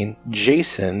campaign,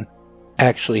 Jason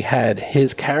actually had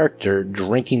his character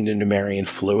drinking the Numerian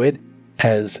Fluid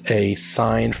as a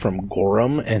sign from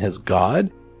Gorum and his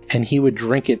god, and he would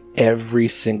drink it every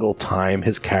single time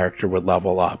his character would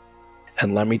level up.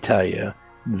 And let me tell you,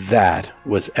 that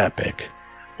was epic.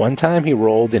 One time he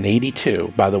rolled an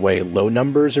 82. By the way, low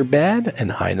numbers are bad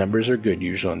and high numbers are good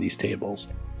usually on these tables.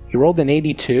 He rolled an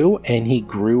 82 and he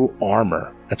grew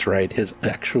armor. That's right, his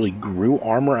actually grew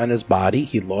armor on his body.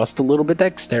 He lost a little bit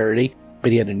dexterity,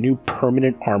 but he had a new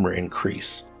permanent armor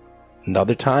increase.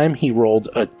 Another time he rolled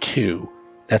a 2.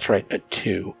 That's right, a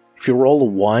 2. If you roll a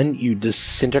 1, you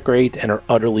disintegrate and are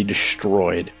utterly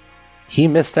destroyed. He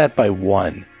missed that by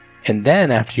 1. And then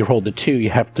after you roll the 2,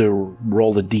 you have to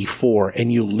roll the d4,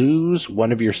 and you lose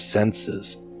one of your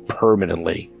senses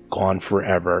permanently, gone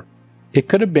forever. It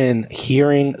could have been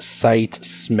hearing, sight,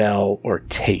 smell, or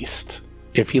taste.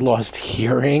 If he lost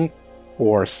hearing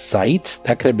or sight,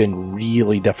 that could have been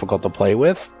really difficult to play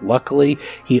with. Luckily,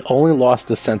 he only lost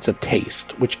the sense of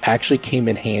taste, which actually came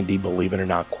in handy, believe it or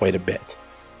not, quite a bit.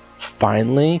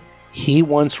 Finally, he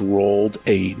once rolled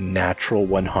a natural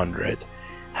 100.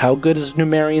 How good is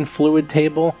Numerian Fluid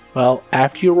table? Well,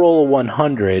 after you roll a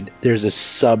 100, there's a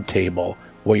sub-table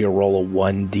where you roll a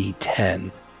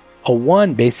 1d10. A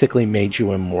 1 basically made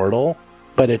you immortal,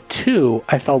 but a 2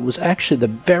 I felt was actually the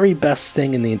very best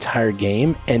thing in the entire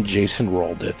game, and Jason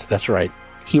rolled it. That's right.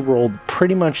 He rolled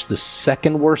pretty much the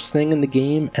second worst thing in the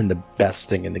game and the best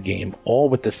thing in the game, all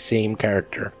with the same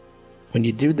character. When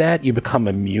you do that, you become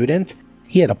a mutant.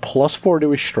 He had a +4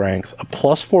 to his strength, a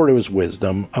 +4 to his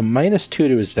wisdom, a -2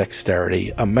 to his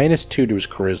dexterity, a -2 to his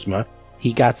charisma.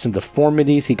 He got some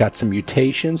deformities, he got some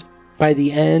mutations. By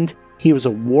the end, he was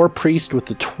a war priest with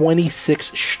a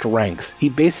 26 strength. He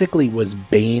basically was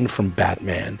Bane from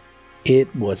Batman.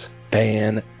 It was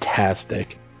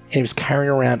fantastic. And he was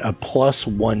carrying around a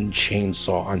 +1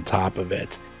 chainsaw on top of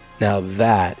it. Now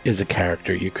that is a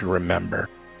character you could remember.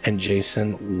 And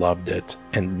Jason loved it,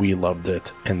 and we loved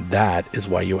it, and that is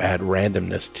why you add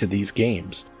randomness to these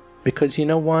games. Because you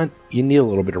know what? You need a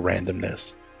little bit of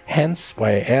randomness. Hence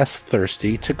why I asked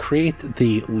Thirsty to create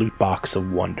the Loot Box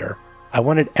of Wonder. I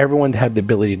wanted everyone to have the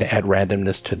ability to add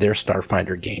randomness to their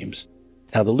Starfinder games.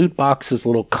 Now the loot box is a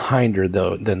little kinder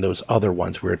though than those other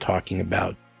ones we were talking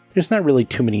about. There's not really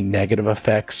too many negative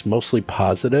effects, mostly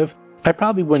positive. I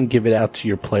probably wouldn't give it out to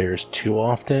your players too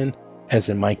often, as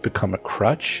it might become a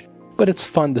crutch, but it's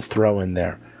fun to throw in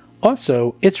there.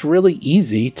 Also, it's really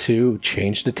easy to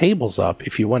change the tables up.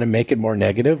 If you want to make it more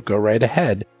negative, go right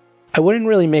ahead. I wouldn't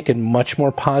really make it much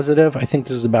more positive. I think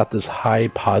this is about this high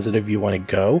positive you want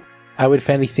to go. I would, if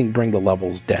anything, bring the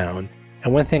levels down.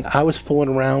 And one thing I was fooling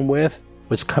around with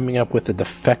was coming up with a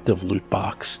defective loot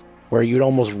box, where you'd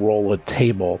almost roll a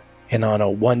table, and on a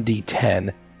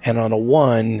 1d10, And on a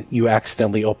 1, you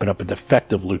accidentally open up a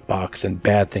defective loot box and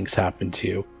bad things happen to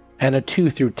you. And a 2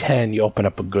 through 10, you open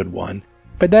up a good one.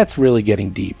 But that's really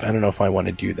getting deep. I don't know if I want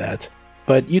to do that.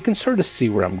 But you can sort of see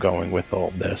where I'm going with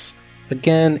all this.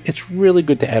 Again, it's really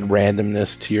good to add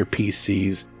randomness to your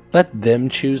PCs. Let them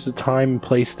choose the time and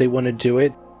place they want to do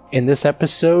it. In this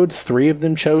episode, 3 of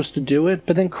them chose to do it,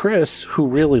 but then Chris, who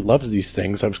really loves these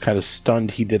things, I was kind of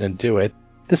stunned he didn't do it,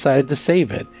 decided to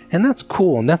save it. And that's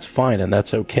cool, and that's fine, and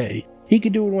that's okay. He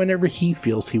can do it whenever he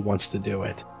feels he wants to do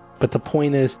it. But the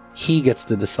point is, he gets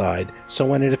to decide. So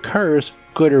when it occurs,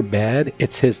 good or bad,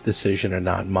 it's his decision and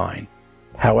not mine.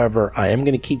 However, I am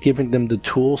going to keep giving them the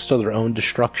tools to their own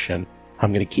destruction.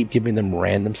 I'm going to keep giving them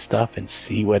random stuff and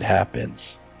see what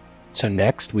happens. So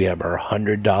next, we have our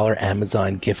 $100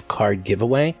 Amazon gift card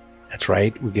giveaway. That's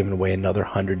right, we're giving away another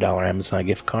 $100 Amazon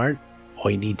gift card. All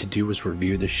you need to do is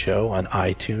review the show on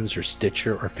iTunes or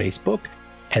Stitcher or Facebook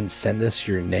and send us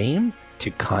your name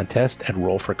to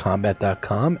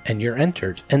contest@rollforcombat.com and you're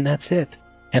entered. And that's it.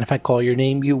 And if I call your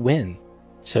name, you win.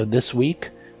 So this week,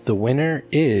 the winner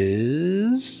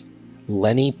is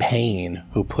Lenny Payne,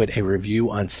 who put a review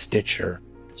on Stitcher.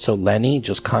 So Lenny,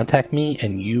 just contact me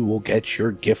and you will get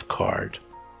your gift card.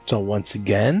 So once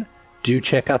again, do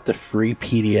check out the free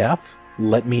PDF.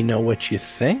 Let me know what you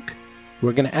think.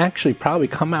 We're going to actually probably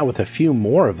come out with a few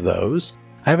more of those.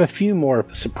 I have a few more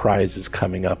surprises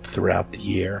coming up throughout the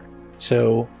year.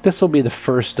 So this will be the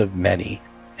first of many.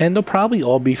 And they'll probably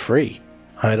all be free.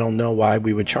 I don't know why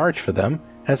we would charge for them,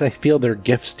 as I feel they're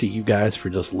gifts to you guys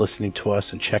for just listening to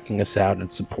us and checking us out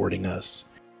and supporting us.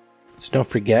 So don't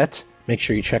forget, make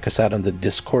sure you check us out on the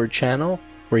Discord channel,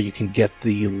 where you can get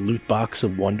the Loot Box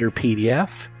of Wonder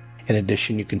PDF. In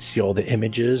addition, you can see all the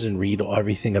images and read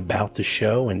everything about the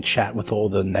show and chat with all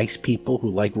the nice people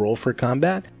who like Roll for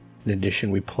Combat. In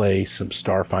addition, we play some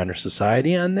Starfinder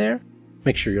Society on there.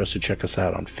 Make sure you also check us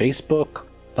out on Facebook,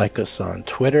 like us on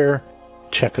Twitter,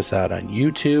 check us out on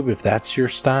YouTube if that's your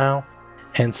style.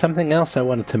 And something else I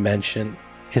wanted to mention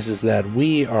is that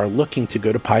we are looking to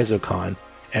go to PaizoCon,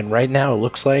 and right now it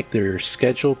looks like they're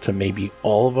scheduled to maybe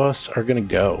all of us are going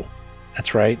to go.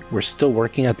 That's right, we're still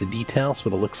working out the details,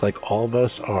 but it looks like all of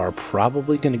us are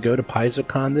probably going to go to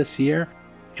PaizoCon this year,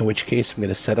 in which case I'm going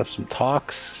to set up some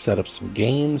talks, set up some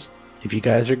games. If you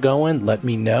guys are going, let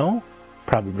me know.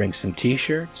 Probably bring some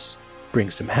t-shirts, bring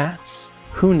some hats,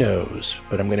 who knows,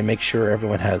 but I'm going to make sure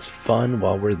everyone has fun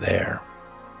while we're there.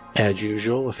 As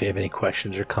usual, if you have any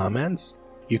questions or comments,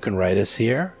 you can write us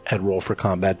here at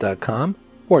rollforcombat.com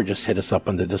or just hit us up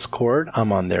on the Discord.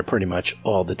 I'm on there pretty much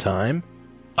all the time.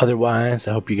 Otherwise,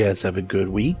 I hope you guys have a good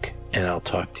week, and I'll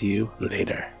talk to you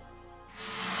later.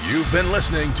 You've been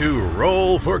listening to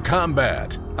Roll for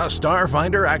Combat, a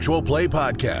Starfinder actual play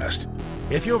podcast.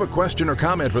 If you have a question or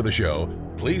comment for the show,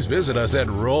 please visit us at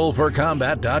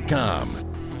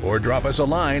rollforcombat.com or drop us a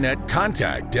line at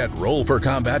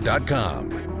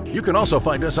contact@rollforcombat.com. You can also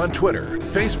find us on Twitter,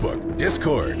 Facebook,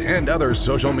 Discord, and other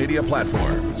social media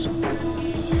platforms.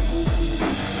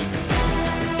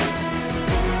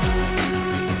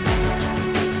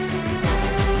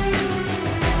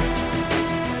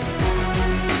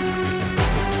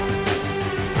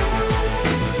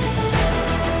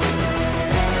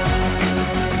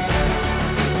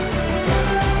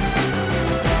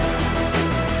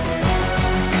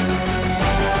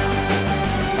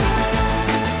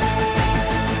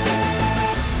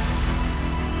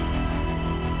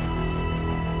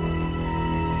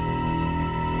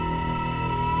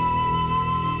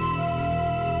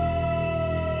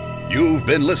 You've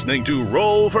been listening to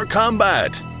Roll for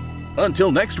Combat. Until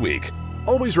next week,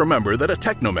 always remember that a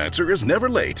Technomancer is never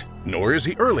late, nor is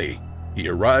he early. He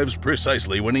arrives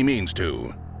precisely when he means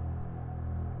to.